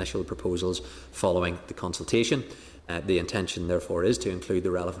to the initial proposals following the consultation. The intention, therefore, is to include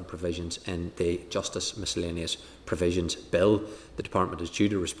the relevant provisions in the Justice Miscellaneous Provisions Bill. The Department is due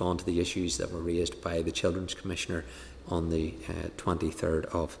to respond to the issues that were raised by the Children's Commissioner on the 23rd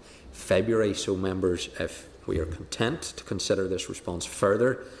of February. So, members, if we are content to consider this response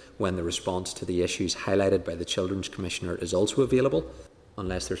further when the response to the issues highlighted by the Children's Commissioner is also available,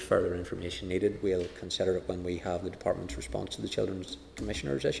 unless there's further information needed, we'll consider it when we have the Department's response to the Children's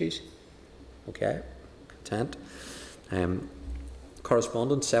Commissioner's issues. Okay, content.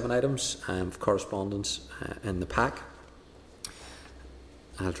 Correspondence, 7 items of correspondence in the pack.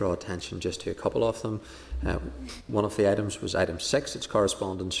 I'll draw attention just to a couple of them. One of the items was item 6. It's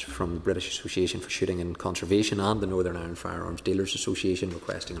correspondence from the British Association for Shooting and Conservation and the Northern Ireland Firearms Dealers Association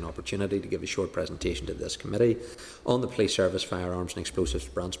requesting an opportunity to give a short presentation to this committee on the Police Service Firearms and Explosives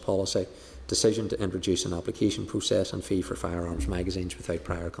Branch Policy, decision to introduce an application process and fee for firearms magazines without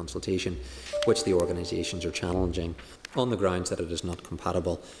prior consultation, which the organisations are challenging on the grounds that it is not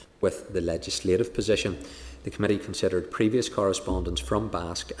compatible with the legislative position. The committee considered previous correspondence from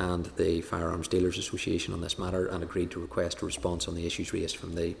BASC and the Firearms Dealers Association on this matter and agreed to request a response on the issues raised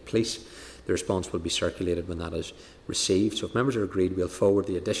from the police. The response will be circulated when that is received. So if members are agreed, we'll forward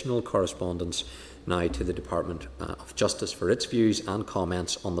the additional correspondence now to the Department of Justice for its views and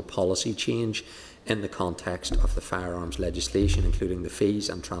comments on the policy change in the context of the firearms legislation, including the fees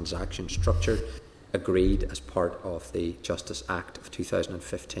and transaction structure agreed as part of the Justice Act of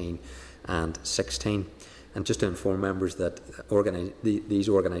 2015 and 16. And just to inform members that these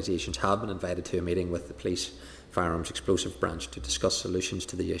organisations have been invited to a meeting with the Police Firearms Explosive Branch to discuss solutions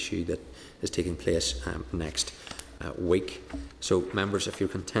to the issue that is taking place next week. So, members, if you're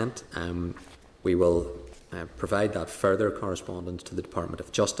content, we will provide that further correspondence to the Department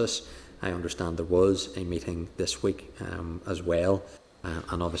of Justice. I understand there was a meeting this week as well,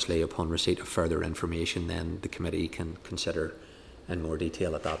 and obviously upon receipt of further information then the committee can consider in more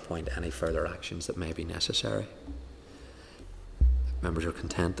detail at that point any further actions that may be necessary. Members are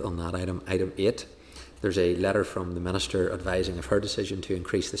content on that item. Item 8, there's a letter from the Minister advising of her decision to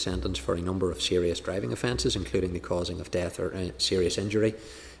increase the sentence for a number of serious driving offences, including the causing of death or serious injury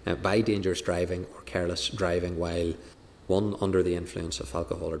by dangerous driving or careless driving while 1. Under the influence of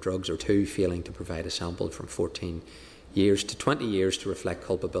alcohol or drugs, or 2. Failing to provide a sample, from 14 years to 20 years to reflect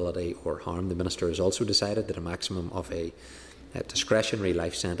culpability or harm. The Minister has also decided that a maximum of a discretionary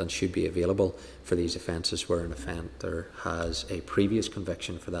life sentence should be available for these offences where an offender has a previous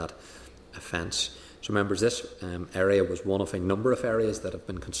conviction for that offence. So, members, this area was one of a number of areas that have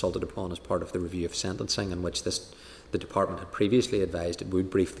been consulted upon as part of the review of sentencing, in which the Department had previously advised it would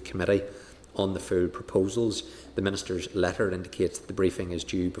brief the committee on the full proposals. The Minister's letter indicates that the briefing is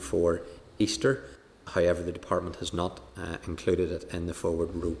due before Easter. However, the Department has not included it in the forward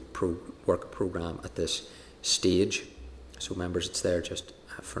work programme at this stage. So, members, it's there just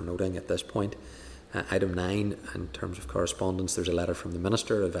for noting at this point. Item 9, in terms of correspondence, there's a letter from the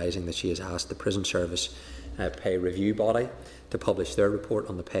Minister advising that she has asked the Prison Service Pay Review Body to publish their report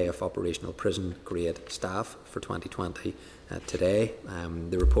on the pay of operational prison grade staff for 2020 today.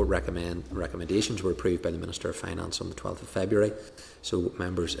 The report recommendations were approved by the Minister of Finance on the 12th of February. So,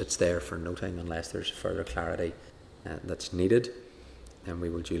 members, it's there for noting unless there's further clarity that's needed. And we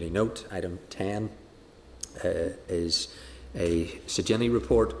will duly note. Item 10 is a Sagini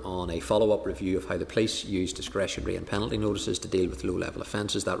report on a follow-up review of how the police use discretionary and penalty notices to deal with low-level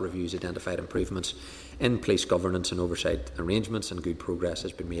offences. That review has identified improvements in police governance and oversight arrangements, and good progress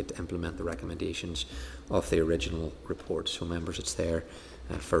has been made to implement the recommendations of the original report. So, members, it's there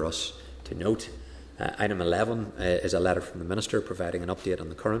for us to note. Item 11 is a letter from the Minister providing an update on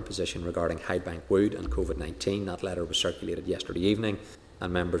the current position regarding Highbank Wood and COVID-19. That letter was circulated yesterday evening,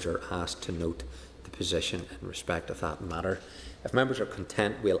 and members are asked to note position in respect of that matter. If members are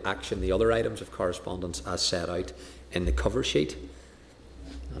content, we'll action the other items of correspondence as set out in the cover sheet.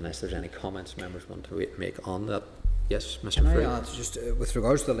 Unless there's any comments members want to make on that. Yes, Mr. Can Free. I add, just with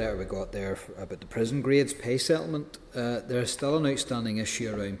regards to the letter we got there about the prison grades pay settlement, there is still an outstanding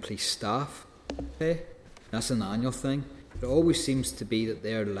issue around police staff pay. That's an annual thing. It always seems to be that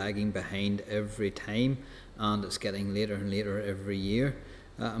they're lagging behind every time, and it's getting later and later every year.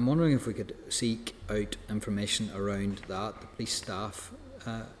 I'm wondering if we could seek out information around that, the police staff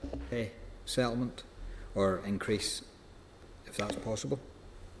pay settlement or increase, if that's possible.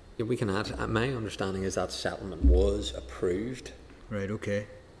 Yeah, we can add. My understanding is that settlement was approved. Right. Okay.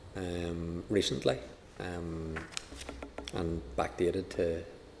 Recently, and backdated to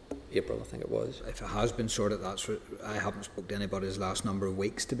April, I think it was. If it has been sorted, I haven't spoken to anybody this last number of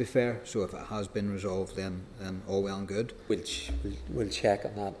weeks, to be fair. So if it has been resolved, then all well and good. We'll check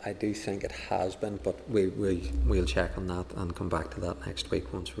on that. I do think it has been, but we'll check on that and come back to that next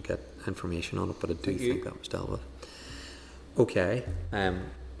week once we get information on it. But I do think that was dealt with. Okay.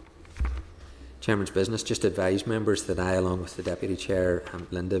 Chairman's business, just advise members that I, along with the Deputy Chair,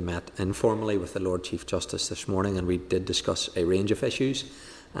 Linda, met informally with the Lord Chief Justice this morning, and we did discuss a range of issues.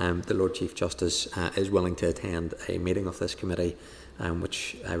 The Lord Chief Justice is willing to attend a meeting of this committee,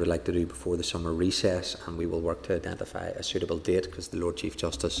 which I would like to do before the summer recess, and we will work to identify a suitable date, because the Lord Chief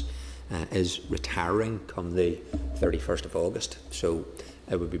Justice is retiring come the 31st of August. So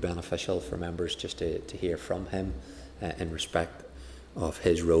it would be beneficial for members just to hear from him in respect of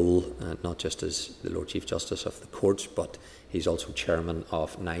his role, not just as the Lord Chief Justice of the courts, but he's also chairman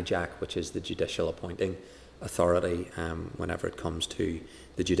of NIJAC, which is the judicial appointing authority whenever it comes to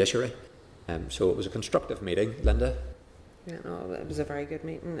the judiciary. So it was a constructive meeting. Linda? Yeah, no, it was a very good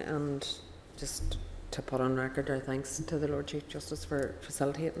meeting, and just to put on record our thanks to the Lord Chief Justice for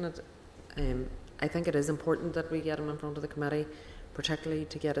facilitating it. I think it is important that we get him in front of the committee, particularly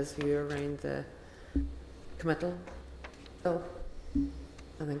to get his view around the committal bill.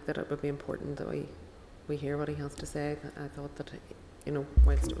 I think that it would be important that we hear what he has to say. I thought that,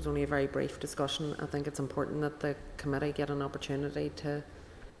 whilst it was only a very brief discussion, I think it's important that the committee get an opportunity to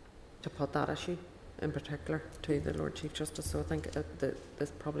put that issue in particular to the Lord Chief Justice. So I think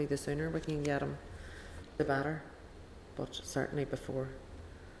that probably the sooner we can get him, the better. But certainly before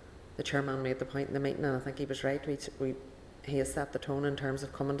the chairman made the point in the meeting, and I think he was right, he has set the tone in terms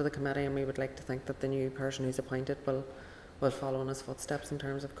of coming to the committee, and we would like to think that the new person who's appointed will follow in his footsteps in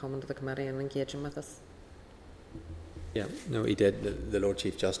terms of coming to the committee and engaging with us. Yeah, no, he did. The Lord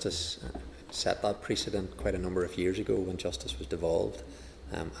Chief Justice set that precedent quite a number of years ago when justice was devolved,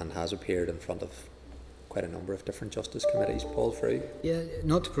 and has appeared in front of quite a number of different justice committees. Paul Frew? Yeah,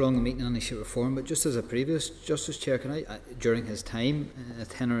 not to prolong the meeting in any shape or form, but just as a previous Justice Chair, can I, during his time,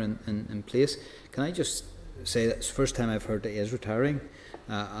 tenure in place, can I just say that it's the first time I've heard that he is retiring,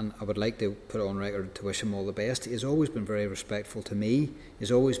 and I would like to put on record to wish him all the best. He has always been very respectful to me.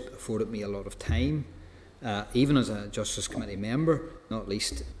 He's always afforded me a lot of time, even as a Justice Committee member, not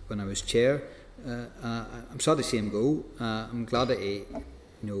least when I was Chair. I'm sad to see him go. I'm glad that he,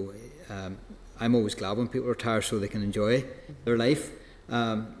 I'm always glad when people retire so they can enjoy their life.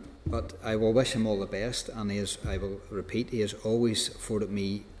 But I will wish him all the best, and I will repeat, he has always afforded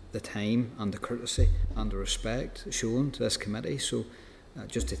me the time and the courtesy and the respect shown to this committee. So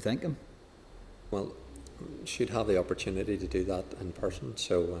just to thank him. Well, should have the opportunity to do that in person.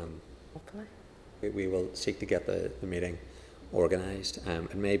 So Hopefully. We will seek to get the meeting organised.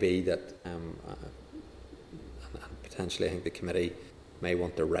 It may be that and potentially I think the committee may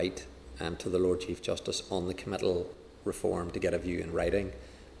want to write to the Lord Chief Justice on the committal reform to get a view in writing,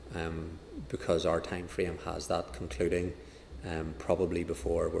 because our time frame has that concluding probably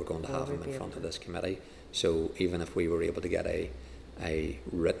before we're going to have him in front of this committee. So even if we were able to get a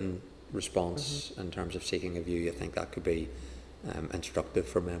written response in terms of seeking a view, I think that could be instructive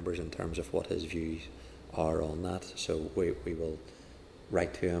for members in terms of what his views are on that. So we will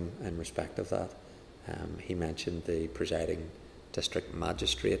write to him in respect of that. He mentioned the presiding district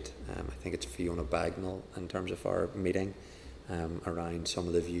magistrate, I think it's Fiona Bagnall, in terms of our meeting around some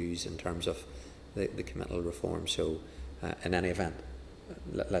of the views in terms of the committal reform. So in any event,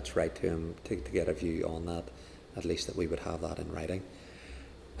 let's write to him to get a view on that, at least that we would have that in writing.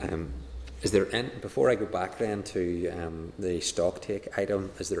 Is there any, before I go back then to the stocktake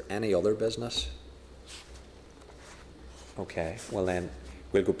item, is there any other business? Okay, well then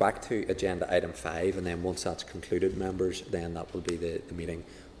we'll go back to agenda item 5, and then once that's concluded, members, then that will be the meeting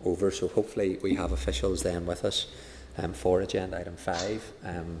over. So hopefully we have officials then with us for agenda item 5.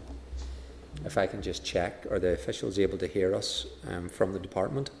 If I can just check, are the officials able to hear us from the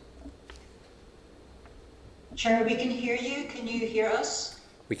department? Chair, we can hear you. Can you hear us?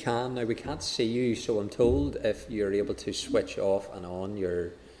 We can. Now we can't see you, so I'm told if you're able to switch off and on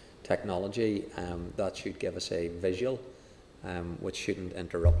your technology, that should give us a visual, which shouldn't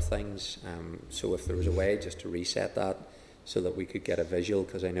interrupt things. So if there was a way just to reset that so that we could get a visual,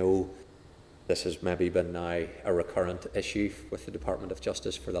 because I know this has maybe been now a recurrent issue with the Department of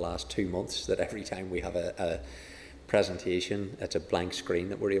Justice for the last 2 months, that every time we have a presentation, it's a blank screen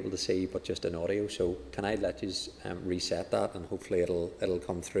that we're able to see, but just an audio. So can I let you reset that, and hopefully it'll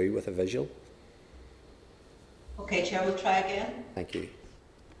come through with a visual? Okay, Chair, we'll try again. Thank you.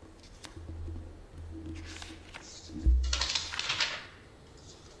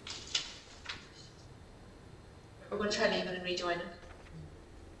 We're going to try leaving and rejoin it.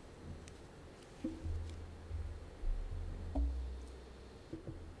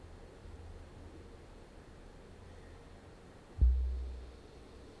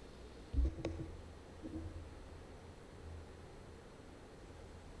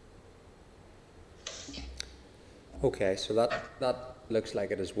 Okay, so that looks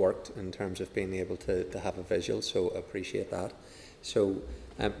like it has worked in terms of being able to have a visual, so appreciate that. So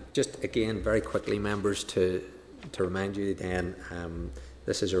just again, very quickly, members, to remind you then,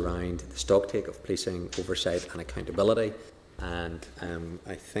 this is around the stocktake of policing oversight and accountability, and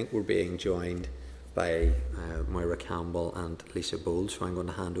I think we're being joined by Moira Campbell and Lisa Bowles, so I'm going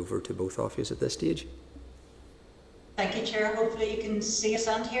to hand over to both of you at this stage. Thank you, Chair. Hopefully you can see us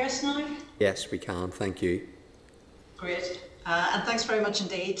and hear us now. Yes, we can. Thank you. Great. And thanks very much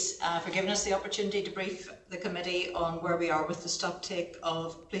indeed for giving us the opportunity to brief the committee on where we are with the stocktake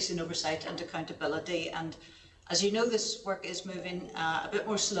of policing oversight and accountability. And as you know, this work is moving a bit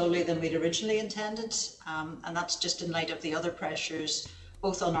more slowly than we'd originally intended, and that's just in light of the other pressures,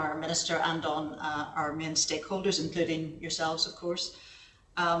 both on our Minister and on our main stakeholders, including yourselves, of course.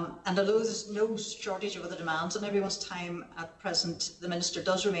 And although there's no shortage of other demands on everyone's time at present, the Minister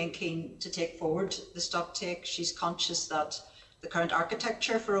does remain keen to take forward the stocktake. She's conscious that the current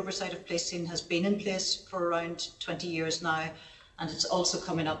architecture for oversight of policing has been in place for around 20 years now, and it's also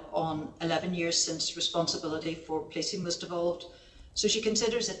coming up on 11 years since responsibility for policing was devolved. So she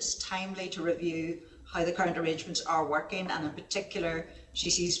considers it's timely to review how the current arrangements are working, and in particular, she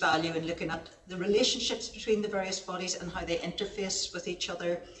sees value in looking at the relationships between the various bodies and how they interface with each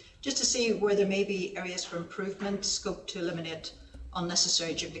other, just to see where there may be areas for improvement, scope to eliminate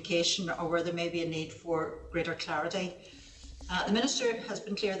unnecessary duplication, or where there may be a need for greater clarity. The Minister has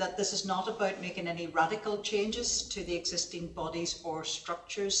been clear that this is not about making any radical changes to the existing bodies or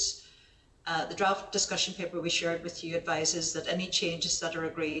structures. The draft discussion paper we shared with you advises that any changes that are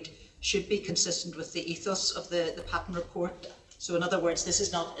agreed should be consistent with the ethos of the Patten report. So in other words, this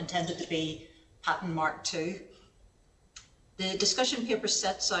is not intended to be Patten Mark II. The discussion paper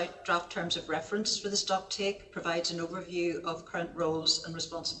sets out draft terms of reference for the stocktake, provides an overview of current roles and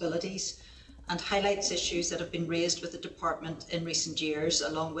responsibilities, and highlights issues that have been raised with the department in recent years,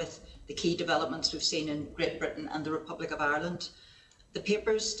 along with the key developments we've seen in Great Britain and the Republic of Ireland. The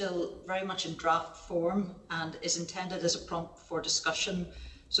paper is still very much in draft form and is intended as a prompt for discussion,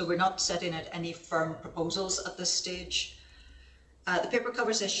 so we're not setting out any firm proposals at this stage. The paper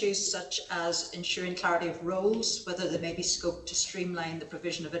covers issues such as ensuring clarity of roles, whether there may be scope to streamline the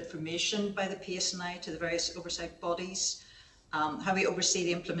provision of information by the PSNI to the various oversight bodies, how we oversee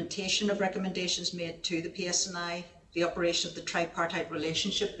the implementation of recommendations made to the PSNI, the operation of the tripartite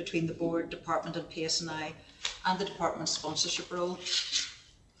relationship between the board, department and PSNI, and the department's sponsorship role.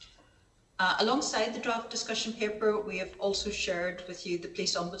 Alongside the draft discussion paper, we have also shared with you the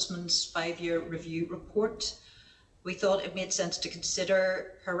Police Ombudsman's 5-year review report. We thought it made sense to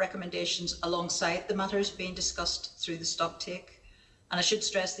consider her recommendations alongside the matters being discussed through the stocktake. And I should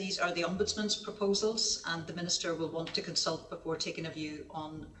stress these are the Ombudsman's proposals, and the Minister will want to consult before taking a view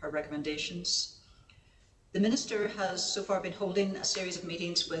on her recommendations. The Minister has so far been holding a series of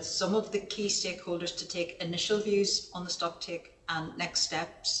meetings with some of the key stakeholders to take initial views on the stocktake and next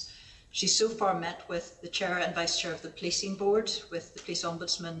steps. She's so far met with the Chair and Vice Chair of the Policing Board, with the Police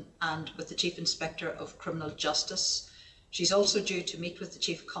Ombudsman and with the Chief Inspector of Criminal Justice. She's also due to meet with the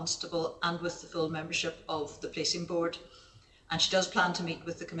Chief Constable and with the full membership of the Policing Board, and she does plan to meet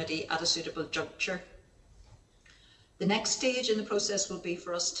with the committee at a suitable juncture. The next stage in the process will be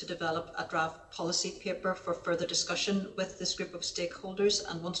for us to develop a draft policy paper for further discussion with this group of stakeholders,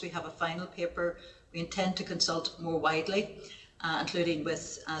 and once we have a final paper, we intend to consult more widely, including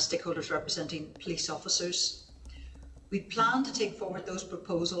with stakeholders representing police officers. We plan to take forward those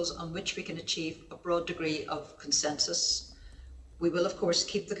proposals on which we can achieve a broad degree of consensus. We will, of course,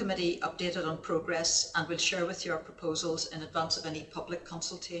 keep the committee updated on progress and will share with you our proposals in advance of any public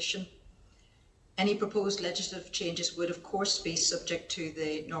consultation. Any proposed legislative changes would, of course, be subject to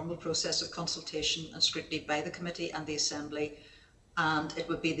the normal process of consultation and scrutiny by the committee and the Assembly, and it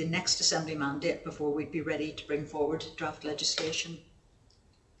would be the next Assembly mandate before we'd be ready to bring forward draft legislation.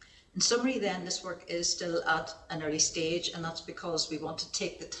 In summary then, this work is still at an early stage, and that's because we want to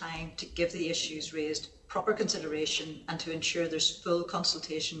take the time to give the issues raised proper consideration and to ensure there's full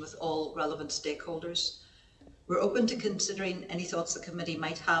consultation with all relevant stakeholders. We're open to considering any thoughts the committee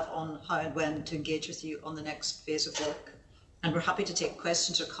might have on how and when to engage with you on the next phase of work, and we're happy to take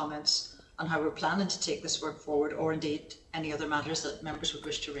questions or comments on how we're planning to take this work forward, or indeed any other matters that members would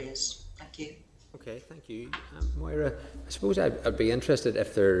wish to raise. Thank you. Okay, thank you. Moira, I suppose I'd be interested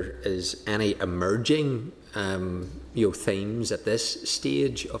if there is any emerging themes at this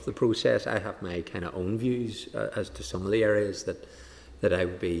stage of the process. I have my kind of own views as to some of the areas that I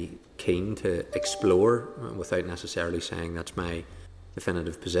would be keen to explore without necessarily saying that's my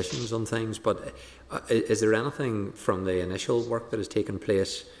definitive positions on things. But is there anything from the initial work that has taken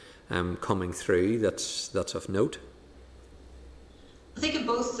place coming through that's of note? I think in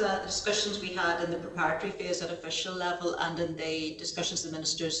both the discussions we had in the preparatory phase at official level and in the discussions the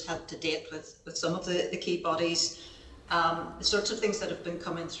ministers had to date with some of the key bodies, the sorts of things that have been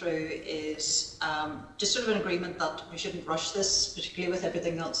coming through is just sort of an agreement that we shouldn't rush this, particularly with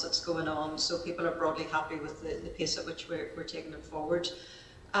everything else that's going on. So people are broadly happy with the pace at which we're taking it forward.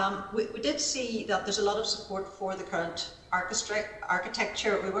 We did see that there's a lot of support for the current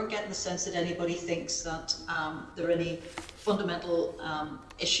architecture. We weren't getting the sense that anybody thinks that there are any fundamental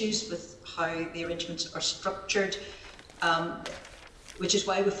issues with how the arrangements are structured, which is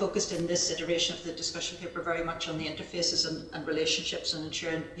why we focused in this iteration of the discussion paper very much on the interfaces and relationships and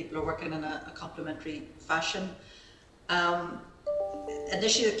ensuring people are working in a complementary fashion. An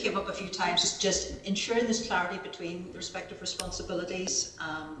issue that came up a few times is just ensuring there's clarity between the respective responsibilities.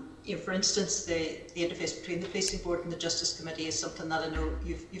 For instance, the interface between the Policing Board and the Justice Committee is something that I know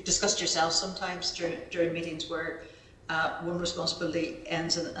you've discussed yourself sometimes during meetings where one responsibility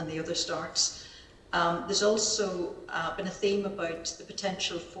ends and the other starts. There's also been a theme about the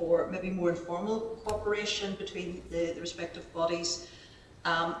potential for maybe more informal cooperation between the respective bodies.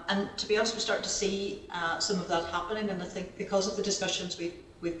 And to be honest, we're starting to see some of that happening, and I think because of the discussions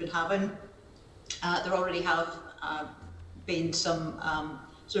we've been having, there already have been some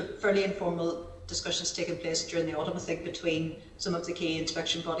sort of fairly informal discussions taking place during the autumn, I think, between some of the key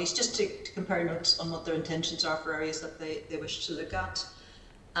inspection bodies, just to compare notes on what their intentions are for areas that they wish to look at.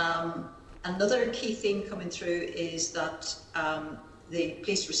 Another key theme coming through is that the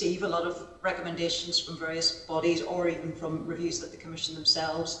police receive a lot of recommendations from various bodies or even from reviews that the Commission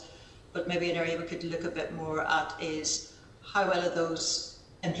themselves, but maybe an area we could look a bit more at is how well are those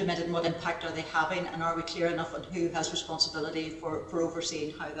implemented and what impact are they having, and are we clear enough on who has responsibility for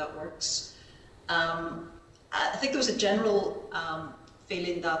overseeing how that works. I think there was a general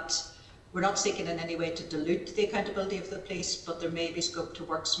feeling that we're not seeking in any way to dilute the accountability of the police, but there may be scope to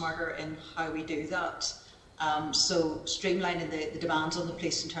work smarter in how we do that. So streamlining the demands on the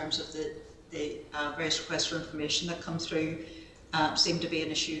police in terms of the various requests for information that come through seemed to be an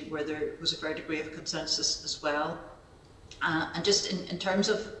issue where there was a fair degree of consensus as well. And just in terms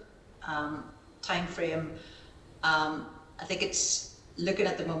of time frame, I think it's looking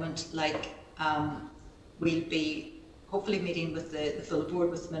at the moment like we'll be hopefully meeting with the full board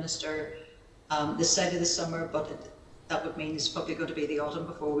with the Minister this side of the summer, but that would mean it's probably going to be the autumn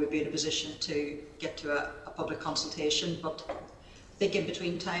before we'll be in a position to get to a public consultation. But I think in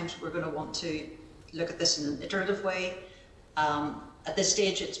between times we're going to want to look at this in an iterative way. At this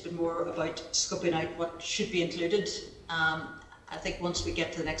stage it's been more about scoping out what should be included. I think once we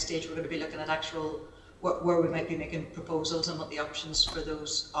get to the next stage we're going to be looking at actual where we might be making proposals and what the options for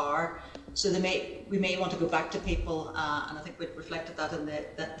those are. So we may want to go back to people, and I think we've reflected that in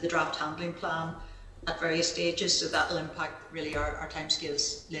the draft handling plan at various stages, so that will impact really our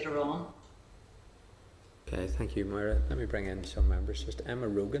timescales later on. Okay, thank you, Moira. Let me bring in some members. Just Emma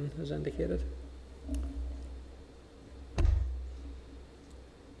Rogan has indicated.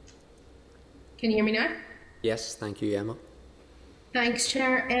 Can you hear me now? Yes, thank you, Emma. Thanks,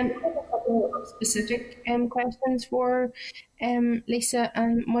 Chair. I have a couple of specific questions for Lisa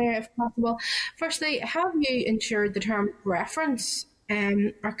and Moira, if possible. Firstly, have you ensured the term reference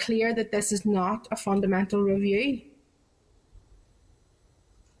are clear that this is not a fundamental review?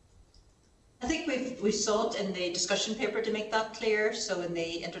 I think we've sought in the discussion paper to make that clear. So in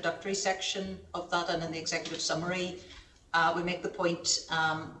the introductory section of that and in the executive summary, we make the point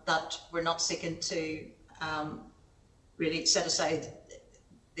that we're not seeking to really set aside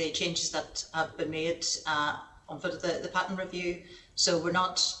the changes that have been made on foot of the pattern review. So we're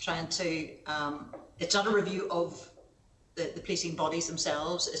not trying to, it's not a review of the policing bodies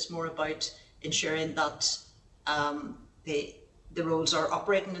themselves. It's more about ensuring that the roles are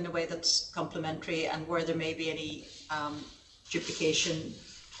operating in a way that's complementary, and where there may be any duplication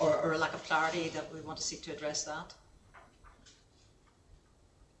or a lack of clarity, that we want to seek to address that.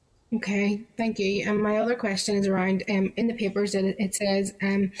 Okay, thank you. And my other question is around, in the papers it says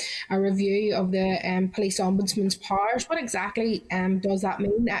a review of the Police Ombudsman's powers. What exactly does that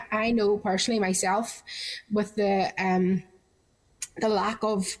mean? I know personally myself, with the lack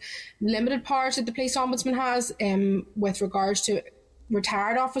of limited powers that the Police Ombudsman has with regards to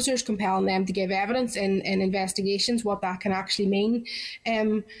retired officers, compelling them to give evidence in investigations, what that can actually mean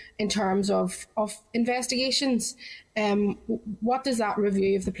in terms of investigations. What does that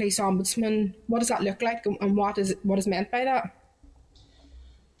review of the Police Ombudsman, what does that look like, and what is meant by that?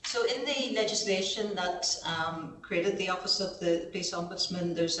 So in the legislation that created the Office of the Police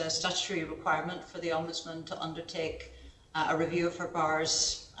Ombudsman, there's a statutory requirement for the Ombudsman to undertake a review of her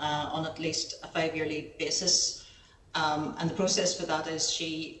powers on at least a 5-yearly basis. And the process for that is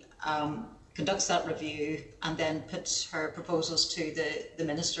she conducts that review and then puts her proposals to the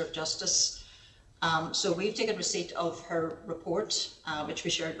Minister of Justice. So we've taken receipt of her report, which we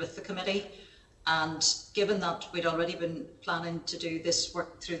shared with the committee. And given that we'd already been planning to do this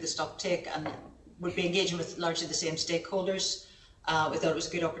work through the stocktake and would be engaging with largely the same stakeholders, we thought it was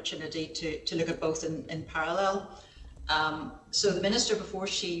a good opportunity to look at both in parallel. So the Minister, before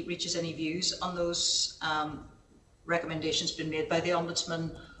she reaches any views on those recommendations been made by the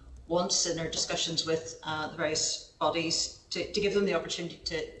Ombudsman, wants in her discussions with the various bodies to give them the opportunity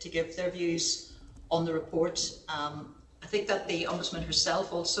to give their views on the report. I think that the Ombudsman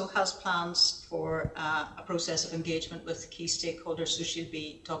herself also has plans for a process of engagement with key stakeholders, so she'll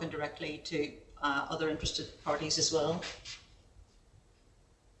be talking directly to other interested parties as well.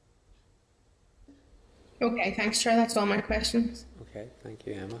 Okay, thanks, Chair. That's all my questions. Okay, thank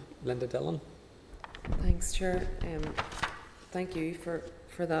you, Emma. Linda Dillon. Thanks, Chair. Thank you for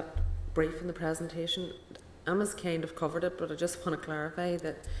that brief in the presentation. Emma's kind of covered it, but I just want to clarify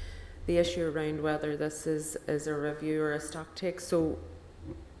that the issue around whether this is a review or a stock take. So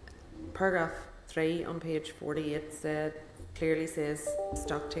paragraph 3 on page 48 clearly says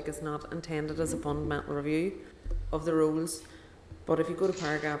stock take is not intended as a fundamental review of the rules. But if you go to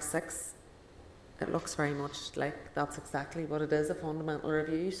paragraph 6, it looks very much like that's exactly what it is, a fundamental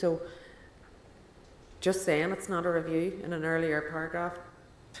review. So just saying it's not a review in an earlier paragraph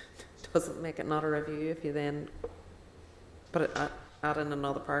doesn't make it not a review if you then put it add in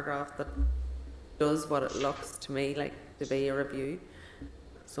another paragraph that does what it looks to me like to be a review.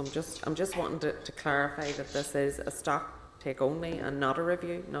 So I'm just wanting to clarify that this is a stock take only and not a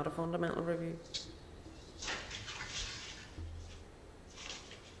review, not a fundamental review.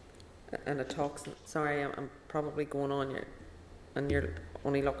 And it talks, sorry, I'm probably going on here and you're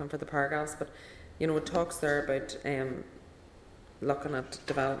only looking for the paragraphs, but you know, it talks there about looking at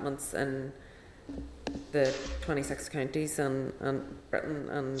developments in the 26 counties and Britain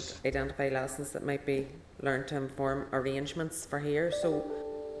and identify lessons that might be learned to inform arrangements for here. So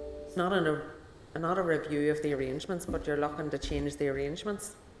it's not a review of the arrangements, but you're looking to change the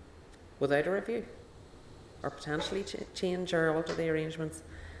arrangements without a review, or potentially change or alter the arrangements.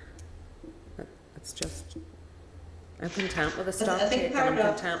 It's just, I'm content with the stock take, and I'm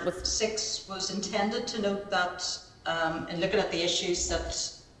content with 6 was intended to note that in looking at the issues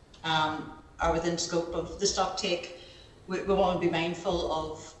that are within scope of the stock take, we want to be mindful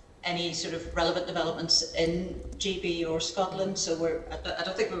of any sort of relevant developments in GB or Scotland. So I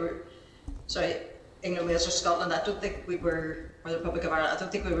don't think we were, sorry, England, Wales or Scotland, I don't think we were, or the Republic of Ireland, I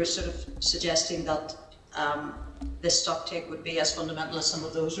don't think we were sort of suggesting that this stock take would be as fundamental as some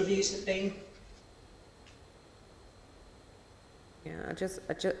of those reviews have been. Yeah, I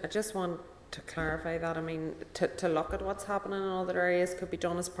just want to clarify that. I mean, to look at what's happening in other areas could be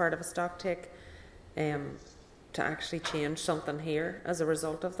done as part of a stock take. To actually change something here as a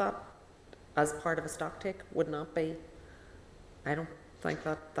result of that, as part of a stock take, would not be. I don't think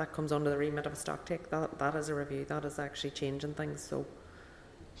that comes under the remit of a stock take. That is a review. That is actually changing things. So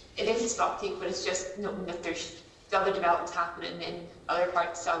it is a stock take, but it's just noting that there's other developments happening in other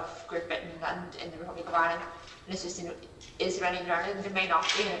parts of Great Britain and in the Republic of Ireland. And it's just, you know, is there any learning? There may not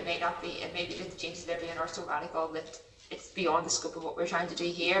be, and it may not be. It may be that the changes they're doing are so radical that it's beyond the scope of what we're trying to do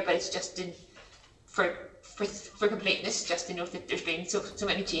here. But it's just for completeness, just to note that there's been so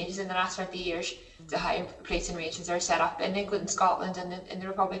many changes in the last 20 years to how policing arrangements are set up in England and Scotland and in the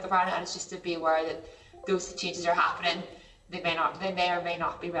Republic of Ireland, and it's just to be aware that those changes are happening. They may or may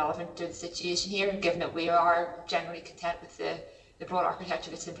not be relevant to the situation here, given that we are generally content with the broad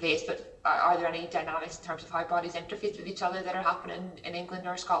architecture that's in place. But are there any dynamics in terms of how bodies interface with each other that are happening in England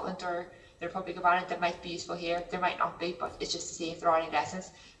or Scotland or the Republic of Ireland that might be useful here? There might not be, but it's just to see if there are any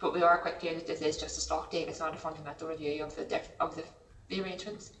lessons. But we are quite clear that this is just a stock take. It's not a fundamental review of the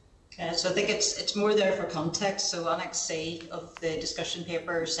arrangements. So I think it's more there for context. So Annex C of the discussion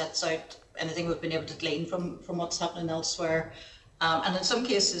paper sets out anything we've been able to glean from what's happening elsewhere. And in some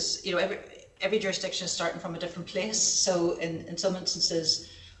cases, you know, every jurisdiction is starting from a different place. So in some instances,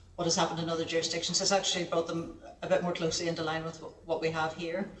 what has happened in other jurisdictions has actually brought them a bit more closely into line with what we have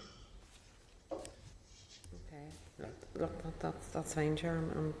here. Look, that's fine, Chair.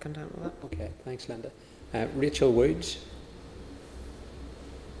 I'm content with that. Okay, thanks, Linda. Rachel Woods.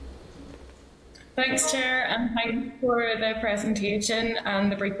 Thanks, Chair, and thanks for the presentation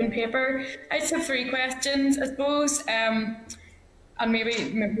and the briefing paper. I just have 3 questions, I suppose, and maybe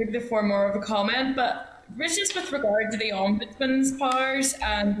the 4 more of a comment, but just with regard to the Ombudsman's powers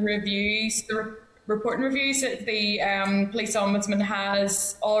and the reporting reviews that the Police Ombudsman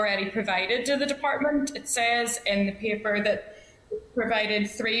has already provided to the department. It says in the paper that provided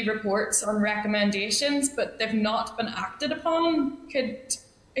 3 reports on recommendations, but they've not been acted upon. Could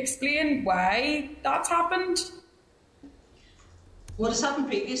explain why that's happened? What has happened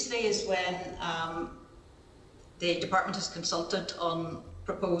previously is when the department has consulted on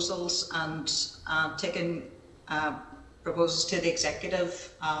proposals and taken proposals to the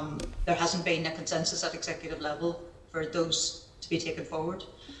executive, there hasn't been a consensus at executive level for those to be taken forward.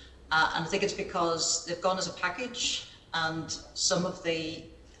 And I think it's because they've gone as a package, and some of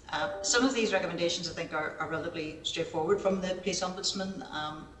these recommendations I think are relatively straightforward from the Police Ombudsman,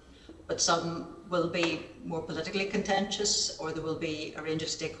 but some will be more politically contentious, or there will be a range of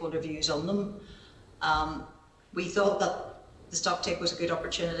stakeholder views on them. We thought that the stocktake was a good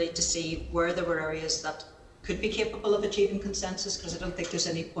opportunity to see where there were areas that could be capable of achieving consensus, because I don't think there's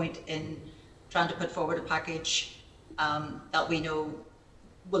any point in trying to put forward a package that we know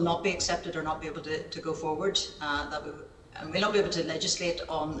will not be accepted or not be able to go forward, and we'll not be able to legislate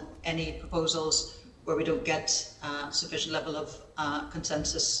on any proposals where we don't get sufficient level of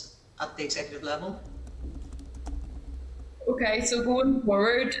consensus at the executive level. Okay, so going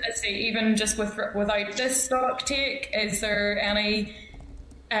forward, I say even just without this stock take, is there any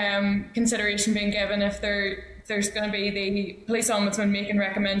consideration being given if there's going to be the Police Ombudsman making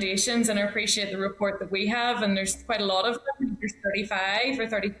recommendations? And I appreciate the report that we have, and there's quite a lot of them. There's 35 or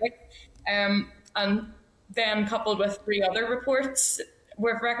 36, and then coupled with 3 other reports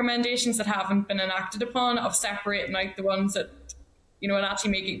with recommendations that haven't been enacted upon, of separating out the ones that, you know, and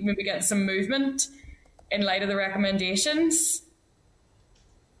actually maybe get some movement in light of the recommendations.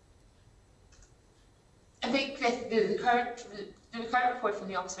 I think that the current report from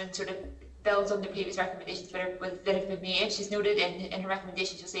the Ombudsman sort of builds on the previous recommendations that have been made. She's noted in her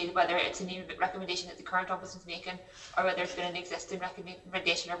recommendations, she'll say whether it's a new recommendation that the current Ombudsman's making, or whether it's been an existing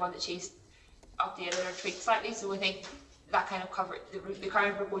recommendation or one that she's updated or tweaked slightly. So I think that kind of covers the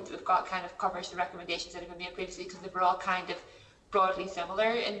current report that we've got, kind of covers the recommendations that have been made previously, because they were all kind of broadly similar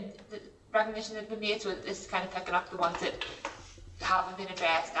in the recommendations that have been made. So this is kind of picking up the ones that haven't been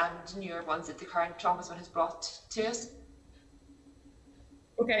addressed and newer ones that the current Ombudsman has brought to us.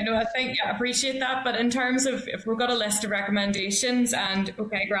 Okay, no, I think I appreciate that, but in terms of if we've got a list of recommendations, and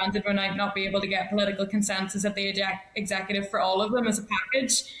okay, granted we might not be able to get political consensus at the executive for all of them as a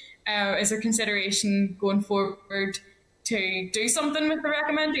package, is there consideration going forward to do something with the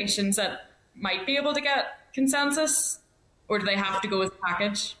recommendations that might be able to get consensus, or do they have to go as a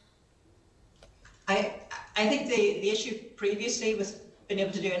package? I think the issue previously with being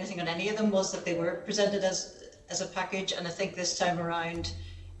able to do anything on any of them was that they were presented as a package, and I think this time around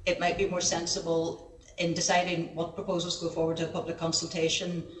it might be more sensible in deciding what proposals go forward to a public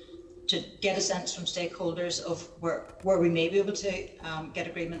consultation to get a sense from stakeholders of where we may be able to get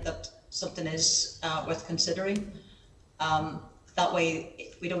agreement that something is worth considering. That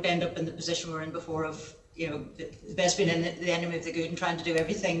way we don't end up in the position we're in before of, you know, the best being the enemy of the good and trying to do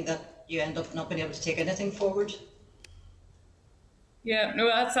everything that you end up not being able to take anything forward. Yeah, no,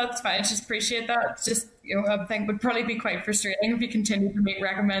 that's fine. Just appreciate that. It's just, you know, I think would probably be quite frustrating if you continue to make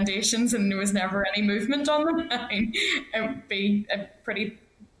recommendations and there was never any movement on them. I mean, it would be a pretty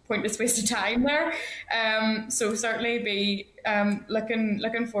pointless waste of time there. So certainly be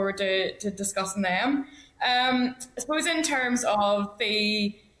looking forward to discussing them. I suppose in terms of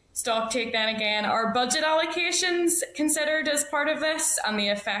the stock take, then again, are budget allocations considered as part of this, and the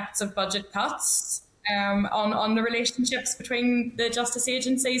effects of budget cuts on the relationships between the justice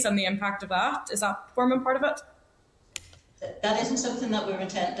agencies and the impact of that? Is that forming part of it? That isn't something that we were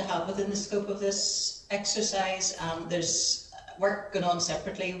intended to have within the scope of this exercise. There's work going on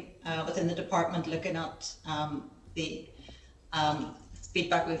separately within the department, looking at the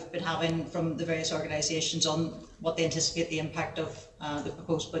feedback we've been having from the various organisations on what they anticipate the impact of the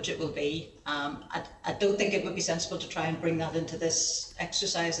proposed budget will be. I don't think it would be sensible to try and bring that into this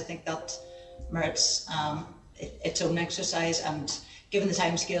exercise. I think that merits its own exercise, and given the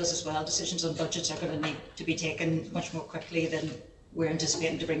timescales as well, decisions on budgets are going to need to be taken much more quickly than we're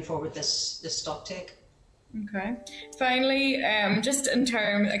anticipating to bring forward this stock take. Okay. Finally, just in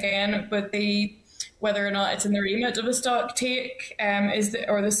terms again with the whether or not it's in the remit of a stock take,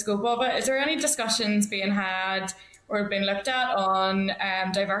 or the scope of it, is there any discussions being had or being looked at on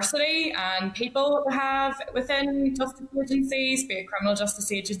diversity and people we have within justice agencies, be it criminal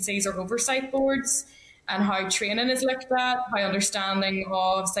justice agencies or oversight boards, and how training is looked at, how understanding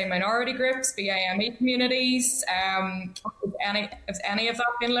of, say, minority groups, BIME communities, has any of that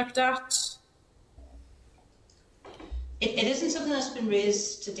been looked at? It isn't something that's been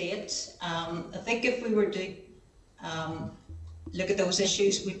raised to date. I think if we were to look at those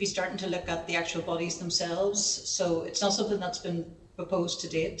issues, we'd be starting to look at the actual bodies themselves. So it's not something that's been proposed to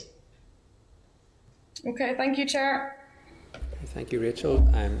date. Okay, thank you, Chair. Thank you, Rachel.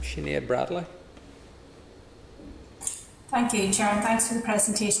 Sinead Bradley. Thank you, Chair, and thanks for the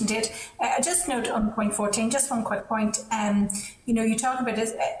presentation, Dave. Just note on point 14, just one quick point. You talk about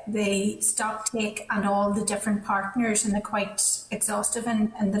the stock take and all the different partners, and they're quite exhaustive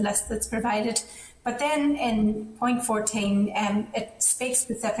in the list that's provided. But then in point 14, it speaks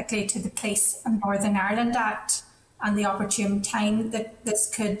specifically to the Police and Northern Ireland Act and the opportune time that this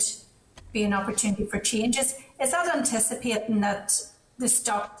could be an opportunity for changes. Is that anticipating that the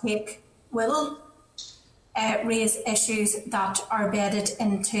stock take will raise issues that are bedded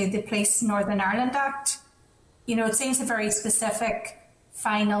into the Police Northern Ireland Act? It seems a very specific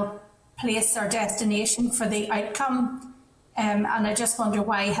final place or destination for the outcome, and I just wonder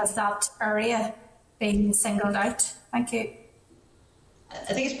why has that area been singled out? Thank you.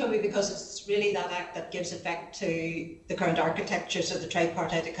 I think it's probably because it's really that act that gives effect to the current architecture, so the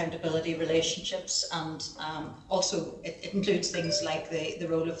tripartite accountability relationships, and also it includes things like the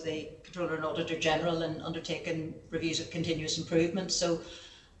role of the Controller and Auditor General in undertaking reviews of continuous improvement. So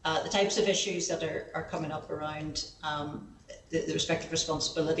the types of issues that are coming up around the respective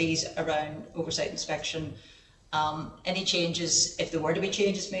responsibilities around oversight inspection, any changes, if there were to be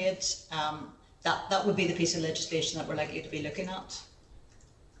changes made, that would be the piece of legislation that we're likely to be looking at.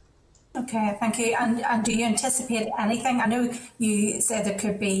 Okay, thank you. And do you anticipate anything? I know you said there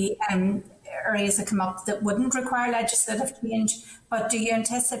could be areas that come up that wouldn't require legislative change, but do you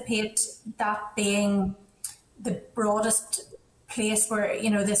anticipate that being the broadest place where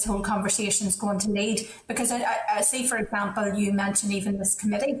this whole conversation is going to lead? Because I see, for example, you mentioned even this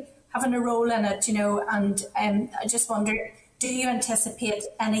committee having a role in it, and I just wonder, do you anticipate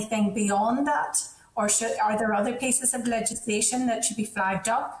anything beyond that, or are there other pieces of legislation that should be flagged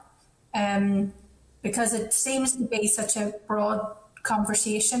up? Because it seems to be such a broad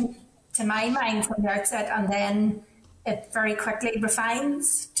conversation to my mind from the outset, and then it very quickly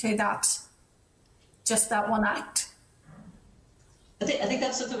refines to just that one act. I think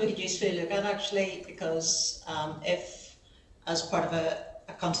that's something we could usefully look at, actually, because if, as part of a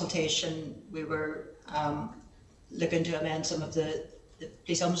consultation, we were looking to amend some of the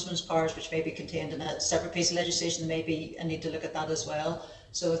Police Ombudsman's powers, which may be contained in a separate piece of legislation, there may be a need to look at that as well.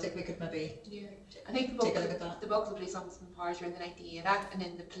 So I think we could maybe take a look at that. The bulk of the Police Ombudsman powers are in the 98 Act, and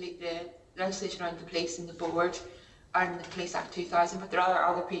then the legislation around the police and the board are in the Police Act 2000, but there are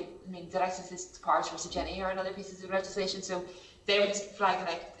other the licenses powers for Jenny are in other pieces of legislation, so they were just flagging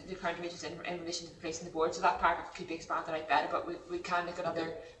out the current ranges in relation to the police and the board, so that part could be expanded out better, but we can look at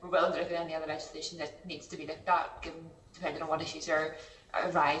we're willing to look at any other legislation that needs to be looked at, depending on what issues are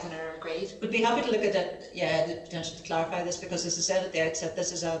arising or agreed. We'd be happy to look at it, the potential to clarify this, because as I said at the outset,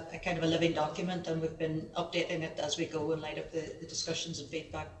 this is a kind of a living document, and we've been updating it as we go in light of the discussions and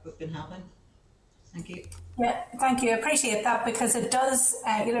feedback we've been having. Thank you. Yeah, thank you. I appreciate that, because it does,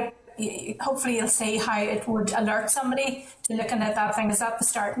 hopefully you'll see how it would alert somebody to looking at that thing. Is that the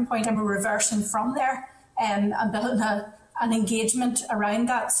starting point, and we're reversing from there and building an engagement around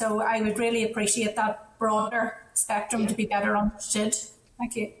that. So I would really appreciate that broader spectrum to be better understood.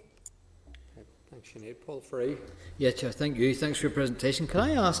 Thank you. Thanks, Sinead. Paul Free. Yeah, Chair, thank you. Thanks for your presentation. Can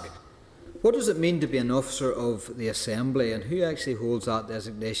I ask, what does it mean to be an officer of the Assembly, and who actually holds that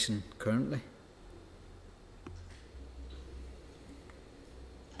designation currently?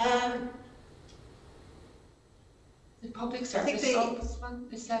 The Public Service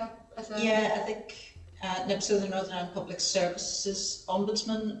Ombudsman is set up as a... Yeah, I think NIPSO, the Northern Ireland Public Services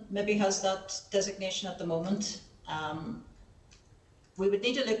Ombudsman, maybe has that designation at the moment. We would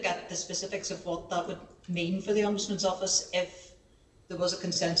need to look at the specifics of what that would mean for the Ombudsman's Office if there was a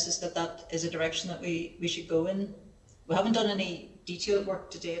consensus that is a direction that we should go in. We haven't done any detailed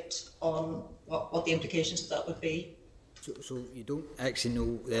work to date on what the implications of that would be. So you don't actually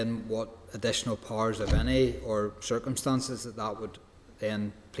know then what additional powers, if any, or circumstances that would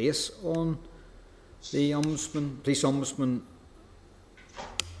then place on the Ombudsman, Police Ombudsman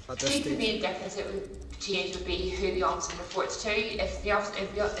at this stage? The main difference it would change would be who the Ombudsman reports to. If the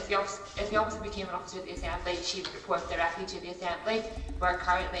Ombudsman became an officer of the Assembly, she would report directly to the Assembly, where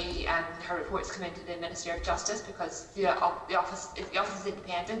currently her reports come into the Minister of Justice, because the office is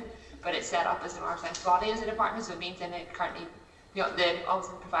independent, but it's set up as an arm's length body as a department, so it means then currently the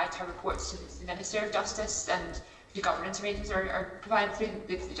Ombudsman provides her reports to the Minister of Justice, and the governance arrangements are provided through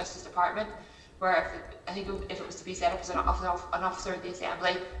the Justice Department, where if it was to be set up as an officer of the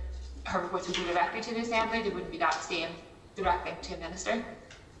Assembly, her reports would go directly to the Assembly. There wouldn't be that same direct link to a minister.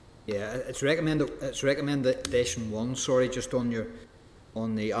 Yeah, it's recommendation 1. Sorry, just on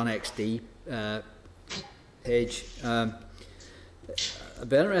the Annex D page. I'd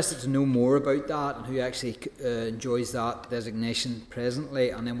be interested to know more about that and who actually enjoys that designation presently,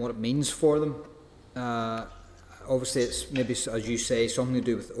 and then what it means for them. Obviously, it's maybe, as you say, something to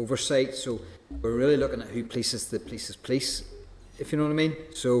do with oversight. So we're really looking at who polices the police, if you know what I mean.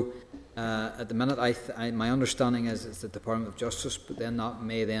 So at the minute, my understanding is it's the Department of Justice, but then that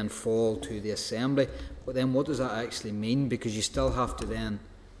may then fall to the Assembly. But then what does that actually mean? Because you still have to then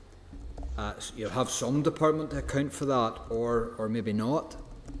you'll have some department to account for that, or maybe not.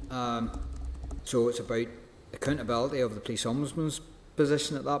 So it's about accountability of the police ombudsman's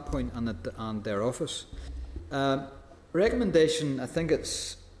position at that point and their office. Recommendation, I think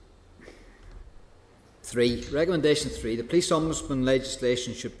it's 3. Recommendation 3: the police ombudsman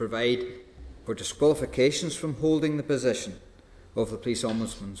legislation should provide for disqualifications from holding the position of the police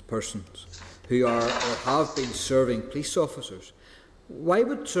ombudsman's persons who are or have been serving police officers. Why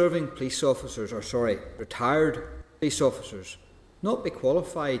would serving police officers, retired police officers, not be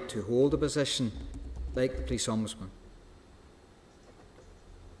qualified to hold a position like the police ombudsman?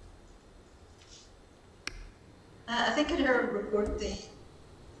 I think in her report, the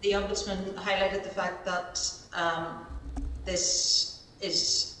Ombudsman highlighted the fact that this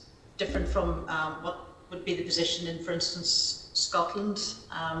is different from what would be the position in, for instance, Scotland.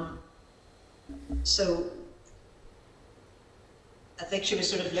 So I think she was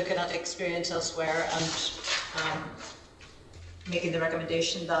sort of looking at experience elsewhere and making the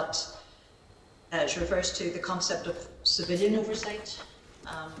recommendation that she refers to the concept of civilian oversight.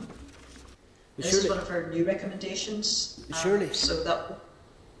 This is one of her new recommendations. Surely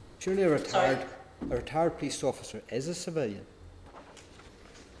a retired police officer is a civilian.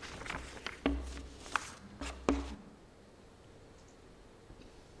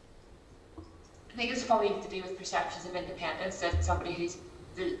 I think it's probably to do with perceptions of independence, that somebody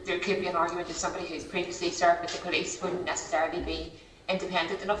there could be an argument that somebody who's previously served with the police wouldn't necessarily be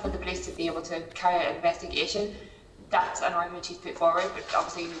independent enough with the police to be able to carry out an investigation. That's an argument she's put forward, but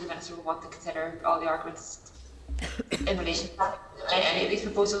obviously the Minister will want to consider all the arguments in relation to any of these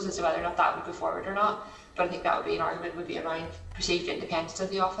proposals as to whether or not that would go forward or not. But I think that would be an argument would be around perceived independence of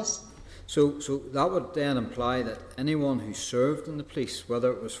the office. So that would then imply that anyone who served in the police,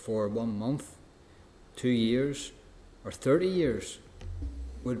 whether it was for 1 month, 2 years or 30 years,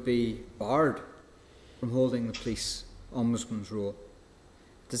 would be barred from holding the police ombudsman's role.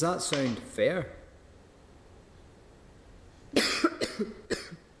 Does that sound fair?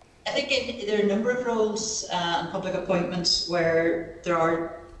 I think there are a number of roles and public appointments where there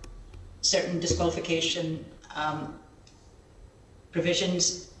are certain disqualification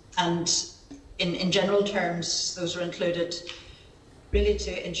provisions, and in general terms those are included really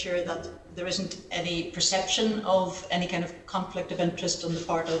to ensure that there isn't any perception of any kind of conflict of interest on the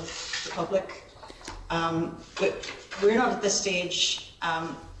part of the public. But we're not at this stage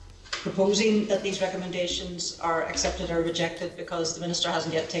proposing that these recommendations are accepted or rejected, because the Minister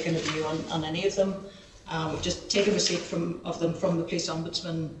hasn't yet taken a view on any of them. We've just taken receipt of them from the Police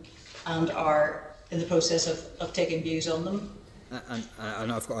Ombudsman and are in the process of taking views on them. And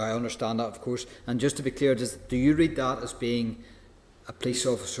I understand that, of course. And just to be clear, do you read that as being a police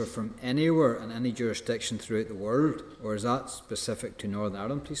officer from anywhere in any jurisdiction throughout the world, or is that specific to Northern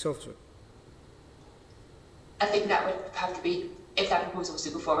Ireland police officer? I think that would have to be, if that proposal was to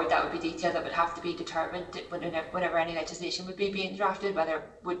go forward, that would be detail that would have to be determined whenever any legislation would be being drafted, whether it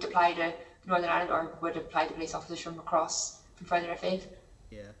would apply to Northern Ireland or would apply to police officers from further afield.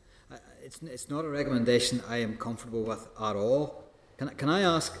 Yeah, it's not a recommendation I am comfortable with at all. Can I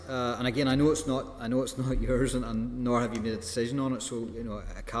ask? And again, I know it's not yours, and nor have you made a decision on it. So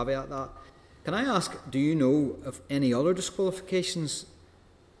I caveat that. Can I ask? Do you know of any other disqualifications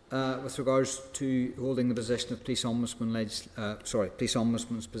with regards to holding the position of police ombudsman's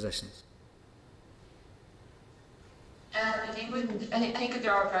positions? In England, I think that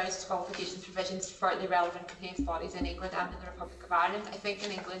there are various disqualifications provisions for the relevant complaints bodies in England and in the Republic of Ireland. I think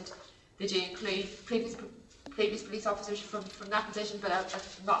in England they do include previous police officers from that position, but I'm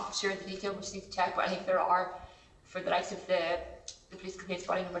not sure of the detail, we just need to check. But I think there are, for the likes of the police complaints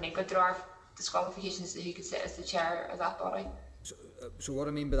body number in England, there are disqualifications that who could sit as the chair of that body. So what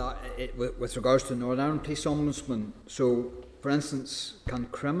I mean by that, with regards to Northern Ireland Police Ombudsman, so for instance, can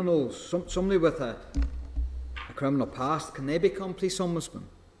criminals, somebody with a criminal past, can they become police ombudsman?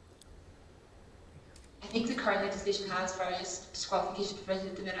 I think the current legislation has various disqualification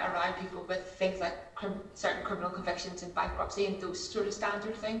provisions at the minute around people with things like certain criminal convictions and bankruptcy and those sort of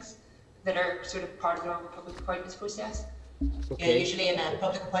standard things that are sort of part of their own public appointments process. Yeah, usually in a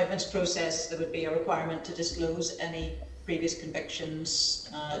public appointments process, there would be a requirement to disclose any previous convictions,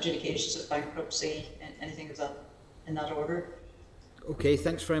 adjudications of bankruptcy, anything of that in that order. Okay,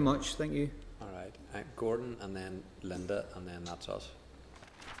 thanks very much. Thank you. All right, Gordon, and then Linda, and then that's us.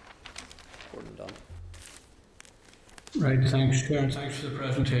 Gordon, done. Right, thanks, Karen. Thanks for the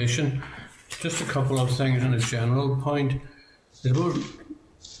presentation. Just a couple of things on a general point. I suppose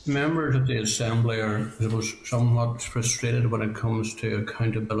members of the Assembly are, I suppose, somewhat frustrated when it comes to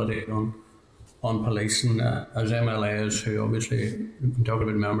accountability on policing. As MLAs, who obviously talk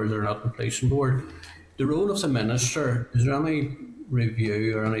about members that are not in the policing board, the role of the minister, is there any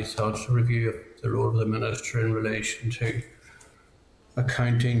review or any thoughts of review of the role of the minister in relation to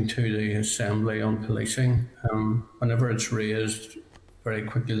accounting to the Assembly on policing? Whenever it's raised, very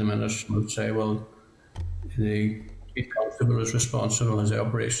quickly the minister would say, well, the Chief Constable is responsible as the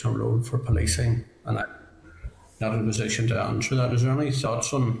operational role for policing, and I'm not in a position to answer that. Is there any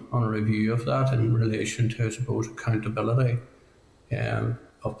thoughts on a review of that in relation to, I suppose, accountability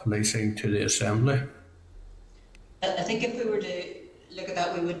of policing to the Assembly? I think if we were to look at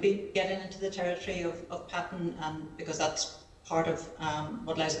that, we would be getting into the territory of pattern, because that's part of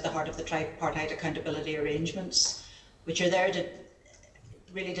what lies at the heart of the tripartite accountability arrangements, which are there to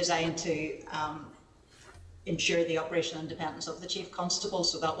really designed to ensure the operational independence of the Chief Constable.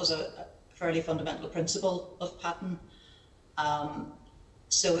 So that was a fairly fundamental principle of pattern.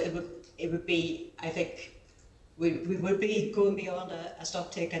 So it would be, I think, we would be going beyond a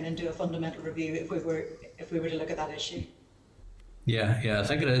stock take and into a fundamental review if we were to look at that issue. Yeah, I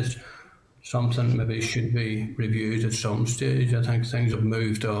think it is something maybe should be reviewed at some stage. I think things have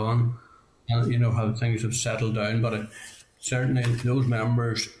moved on, and how things have settled down. But certainly those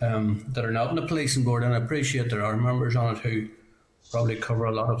members that are not in the policing board, and I appreciate there are members on it who probably cover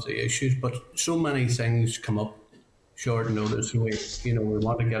a lot of the issues, but so many things come up short notice, and we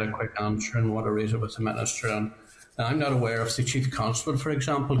want to get a quick answer and want to raise it with the minister. And I'm not aware of the Chief Constable, for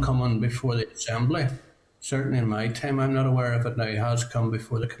example, coming before the Assembly. Certainly in my time, I'm not aware of it. Now, he has come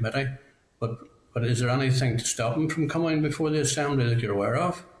before the committee, but is there anything to stop him from coming before the Assembly that you're aware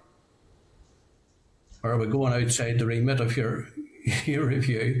of? Or are we going outside the remit of your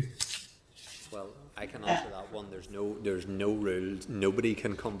review? Well, I can answer that one. There's no rules. Nobody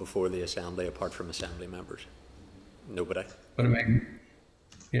can come before the Assembly apart from Assembly members. Nobody. But I mean,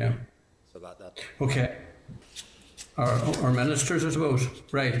 yeah. So that. Okay. Our ministers, I suppose.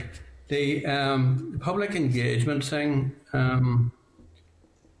 Right. The public engagement thing.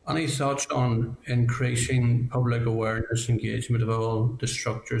 Any thoughts on increasing public awareness, engagement of all the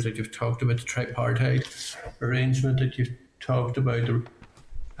structures that you've talked about, the tripartite arrangement that you've talked about?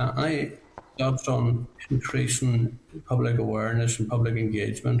 Any thoughts on increasing public awareness and public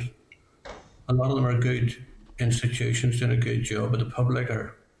engagement? A lot of them are good institutions doing a good job, but the public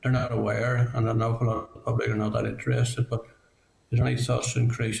they're not aware, and an awful lot of the public are not that interested. But is there any thoughts on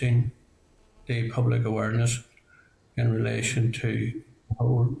increasing the public awareness in relation to the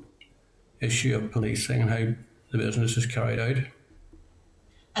whole issue of policing and how the business is carried out?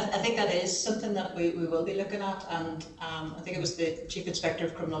 I think that is something that we will be looking at, and I think it was the Chief Inspector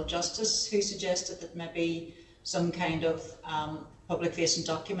of Criminal Justice who suggested that maybe some kind of public-facing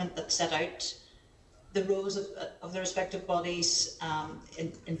document that set out the roles of the respective bodies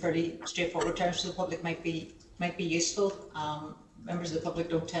in fairly straightforward terms to the public might be useful. Members of the public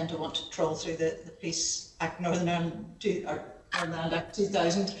don't tend to want to trawl through the Police Act Northern Ireland Act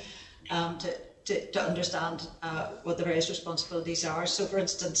 2000 to understand what the various responsibilities are. So, for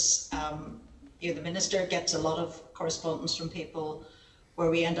instance, the Minister gets a lot of correspondence from people where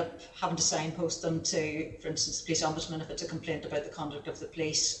we end up having to signpost them to, for instance, the Police Ombudsman if it's a complaint about the conduct of the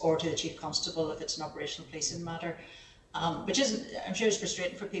police, or to the Chief Constable if it's an operational policing matter, which is, I'm sure, is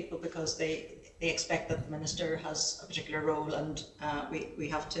frustrating for people because they expect that the Minister has a particular role, and we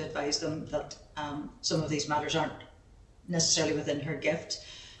have to advise them that some of these matters aren't necessarily within her gift.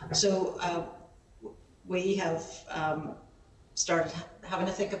 So we have started having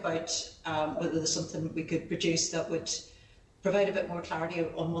to think about whether there's something we could produce that would provide a bit more clarity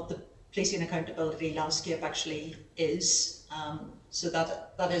on what the policing accountability landscape actually is. So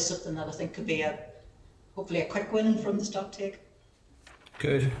that is something that I think could be hopefully a quick win from the stock take.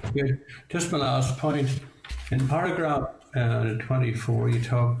 Good. Just my last point. In paragraph 24, you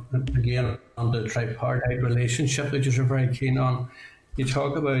talk again on the tripartite relationship that you're very keen on. You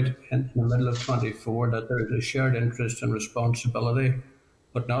talk about in the middle of 24 that there is a shared interest and responsibility,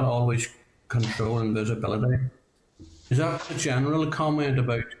 but not always control and visibility. Is that a general comment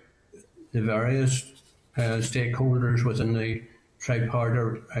about the various stakeholders within the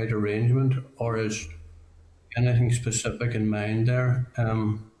tripartite arrangement, or is anything specific in mind there.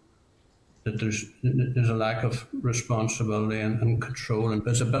 That there's a lack of responsibility and control and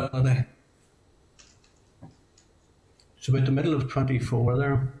visibility. It's about the middle of 24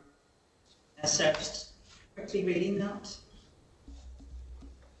 there. Yes, sir. Just quickly reading that.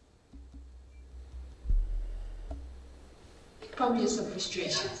 Probably just some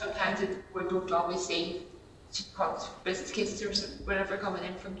frustration. Sometimes we don't always see business cases or whatever coming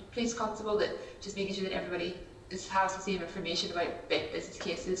in from police constable, that just making sure that everybody has the same information about business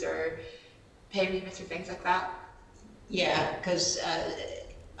cases or pay remits or things like that. Yeah, because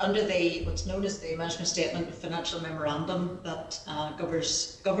under what's known as the management statement of financial memorandum that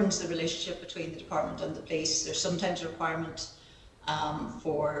governs the relationship between the department and the police, there's sometimes a requirement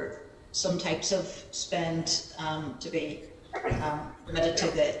for some types of spend to be remitted to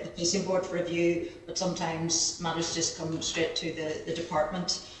the policing board for review, but sometimes matters just come straight to the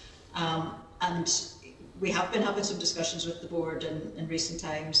department. And we have been having some discussions with the board in recent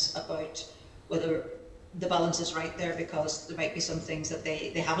times about whether the balance is right there, because there might be some things that they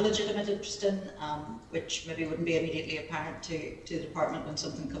have a legitimate interest in, which maybe wouldn't be immediately apparent to the department when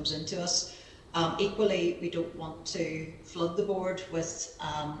something comes into us. Equally, we don't want to flood the board with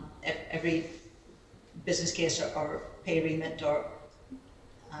every business case or pay remit or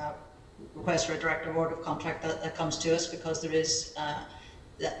request for a direct award of contract that comes to us, because there is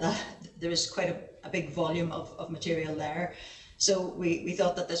quite a big volume of material there. So we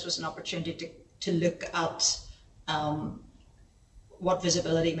thought that this was an opportunity to look at what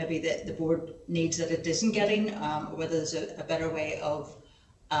visibility maybe the board needs that it isn't getting, or whether there's a better way of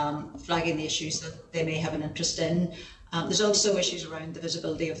flagging the issues that they may have an interest in. There's also issues around the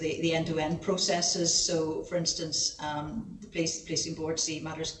visibility of the end-to-end processes. So, for instance, the policing board see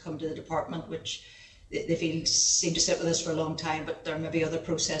matters come to the department which they feel seem to sit with us for a long time, but there may be other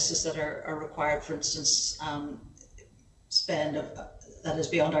processes that are required. For instance, spend that is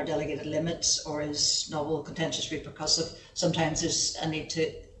beyond our delegated limits or is novel, contentious, repercussive. Sometimes there's a need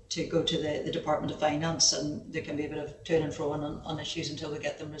to go to the Department of Finance, and there can be a bit of to and fro on issues until we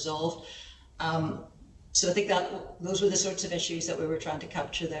get them resolved. So I think that those were the sorts of issues that we were trying to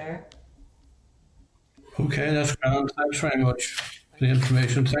capture there. Okay, that's grand. Thanks very much for the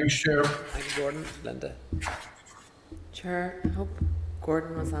information. Thanks, Chair. Thank you, Gordon. Linda. Chair, I hope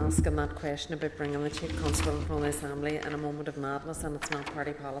Gordon was asking that question about bringing the Chief Constable in front of the Assembly in a moment of madness and it's not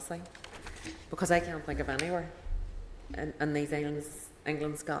party policy. Because I can't think of anywhere in these islands,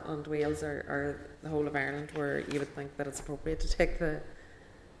 England, Scotland, Wales, or the whole of Ireland, where you would think that it's appropriate to take the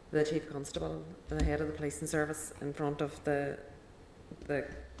Chief Constable, the head of the policing service, in front of the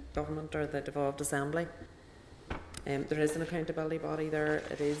government or the devolved assembly. There is an accountability body there.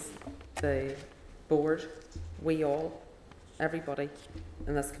 It is the board. We all, everybody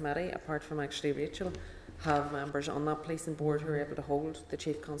in this committee, apart from actually Rachel, have members on that policing board who are able to hold the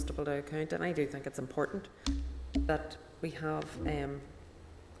Chief Constable to account. And I do think it's important that we have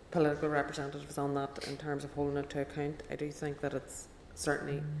political representatives on that in terms of holding it to account. I do think that it's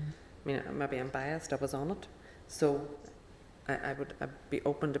certainly, I mean, maybe I'm biased, I was on it, so I'd be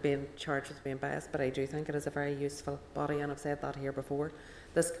open to being charged with being biased, but I do think it is a very useful body, and I've said that here before.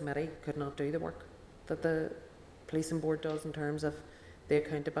 This committee could not do the work that the policing board does in terms of the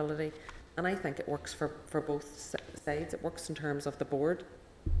accountability, and I think it works for both sides. It works in terms of the board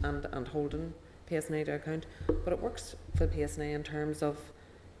and holding PSNI to account, but it works for the PSNI in terms of,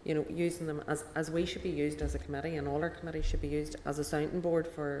 you know, using them as we should be used as a committee, and all our committees should be used as a sounding board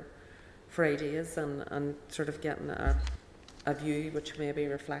for ideas and sort of getting a view which may be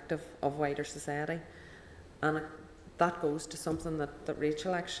reflective of wider society. And that goes to something that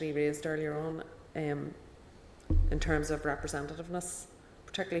Rachel actually raised earlier on in terms of representativeness,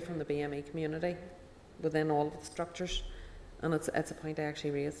 particularly from the BME community within all of the structures. And it's a point I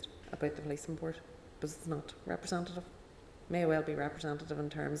actually raised about the policing board, because it's not representative. May well be representative in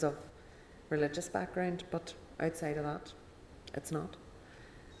terms of religious background, but outside of that, it's not.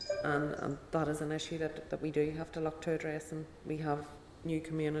 And that is an issue that we do have to look to address, and we have new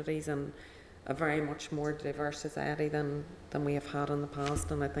communities and a very much more diverse society than we have had in the past,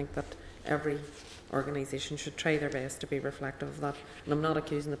 and I think that every organisation should try their best to be reflective of that. And I'm not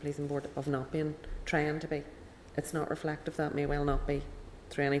accusing the policing board of not being trying to be. It's not reflective. That may well not be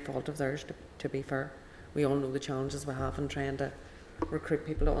through any fault of theirs, to be fair. We all know the challenges we have in trying to recruit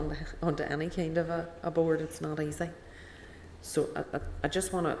people onto any kind of a board. It's not easy. So I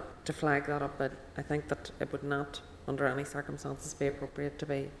just want to flag that up, but I think that it would not, under any circumstances, be appropriate to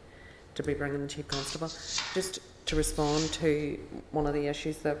be bringing the Chief Constable. Just to respond to one of the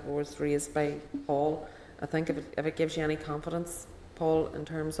issues that was raised by Paul, I think if it gives you any confidence, Paul, in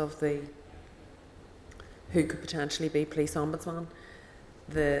terms of the who could potentially be police ombudsman,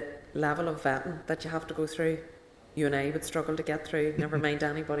 the level of vetting that you have to go through, you and I would struggle to get through, never mind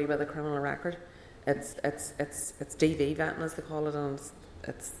anybody with a criminal record. It's DV vetting, as they call it, and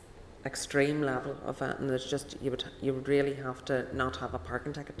it's extreme level of vetting. There's just, you would really have to not have a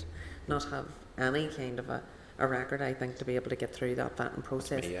parking ticket, not have any kind of a record, I think, to be able to get through that vetting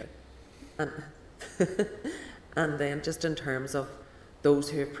process. And and then just in terms of those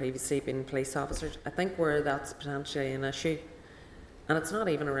who have previously been police officers, I think where that's potentially an issue, and it's not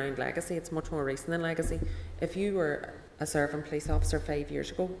even around legacy, it's much more recent than legacy. If you were a serving police officer 5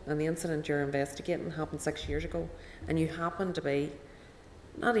 years ago and the incident you're investigating happened 6 years ago, and you happen to be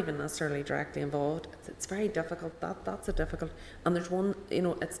not even necessarily directly involved, it's very difficult. That's a difficult, and there's one, you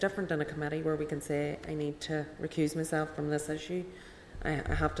know, it's different in a committee where we can say, I need to recuse myself from this issue, I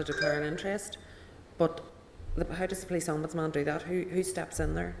have to declare an interest, but how does the police ombudsman do that? Who steps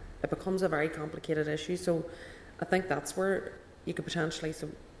in there? It becomes a very complicated issue. So I think that's where you could potentially, so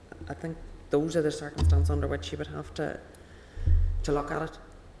I think those are the circumstances under which you would have to look at it.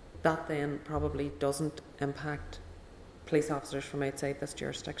 That then probably doesn't impact police officers from outside this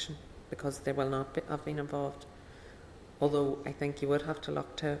jurisdiction because they will not have been involved. Although I think you would have to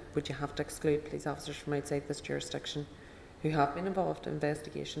look to, would you have to exclude police officers from outside this jurisdiction who have been involved in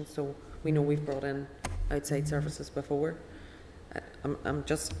investigations? So we know we've brought in outside services before. I'm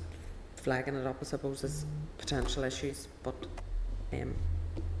just flagging it up, I suppose, as potential issues, but I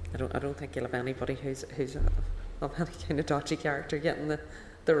don't think you'll have anybody who's of any kind of dodgy character getting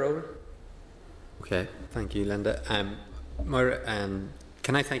the role. Okay, thank you, Linda. Moira,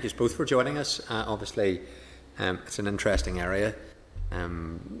 can I thank you both for joining us? Obviously, it's an interesting area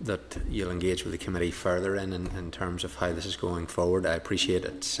that you'll engage with the committee further in terms of how this is going forward. I appreciate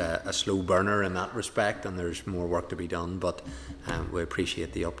it's a slow burner in that respect, and there's more work to be done, but we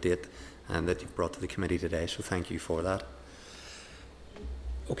appreciate the update that you've brought to the committee today, so thank you for that.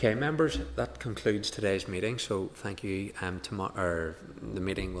 Okay, members, that concludes today's meeting, so thank you. The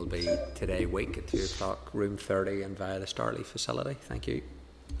meeting will be today week at 2 o'clock, room 30, and via the Starley facility. Thank you.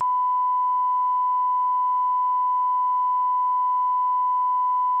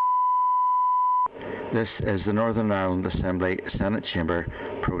 This is the Northern Ireland Assembly Senate Chamber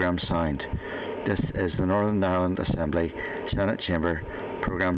Programme Sound. This is the Northern Ireland Assembly Senate Chamber Programme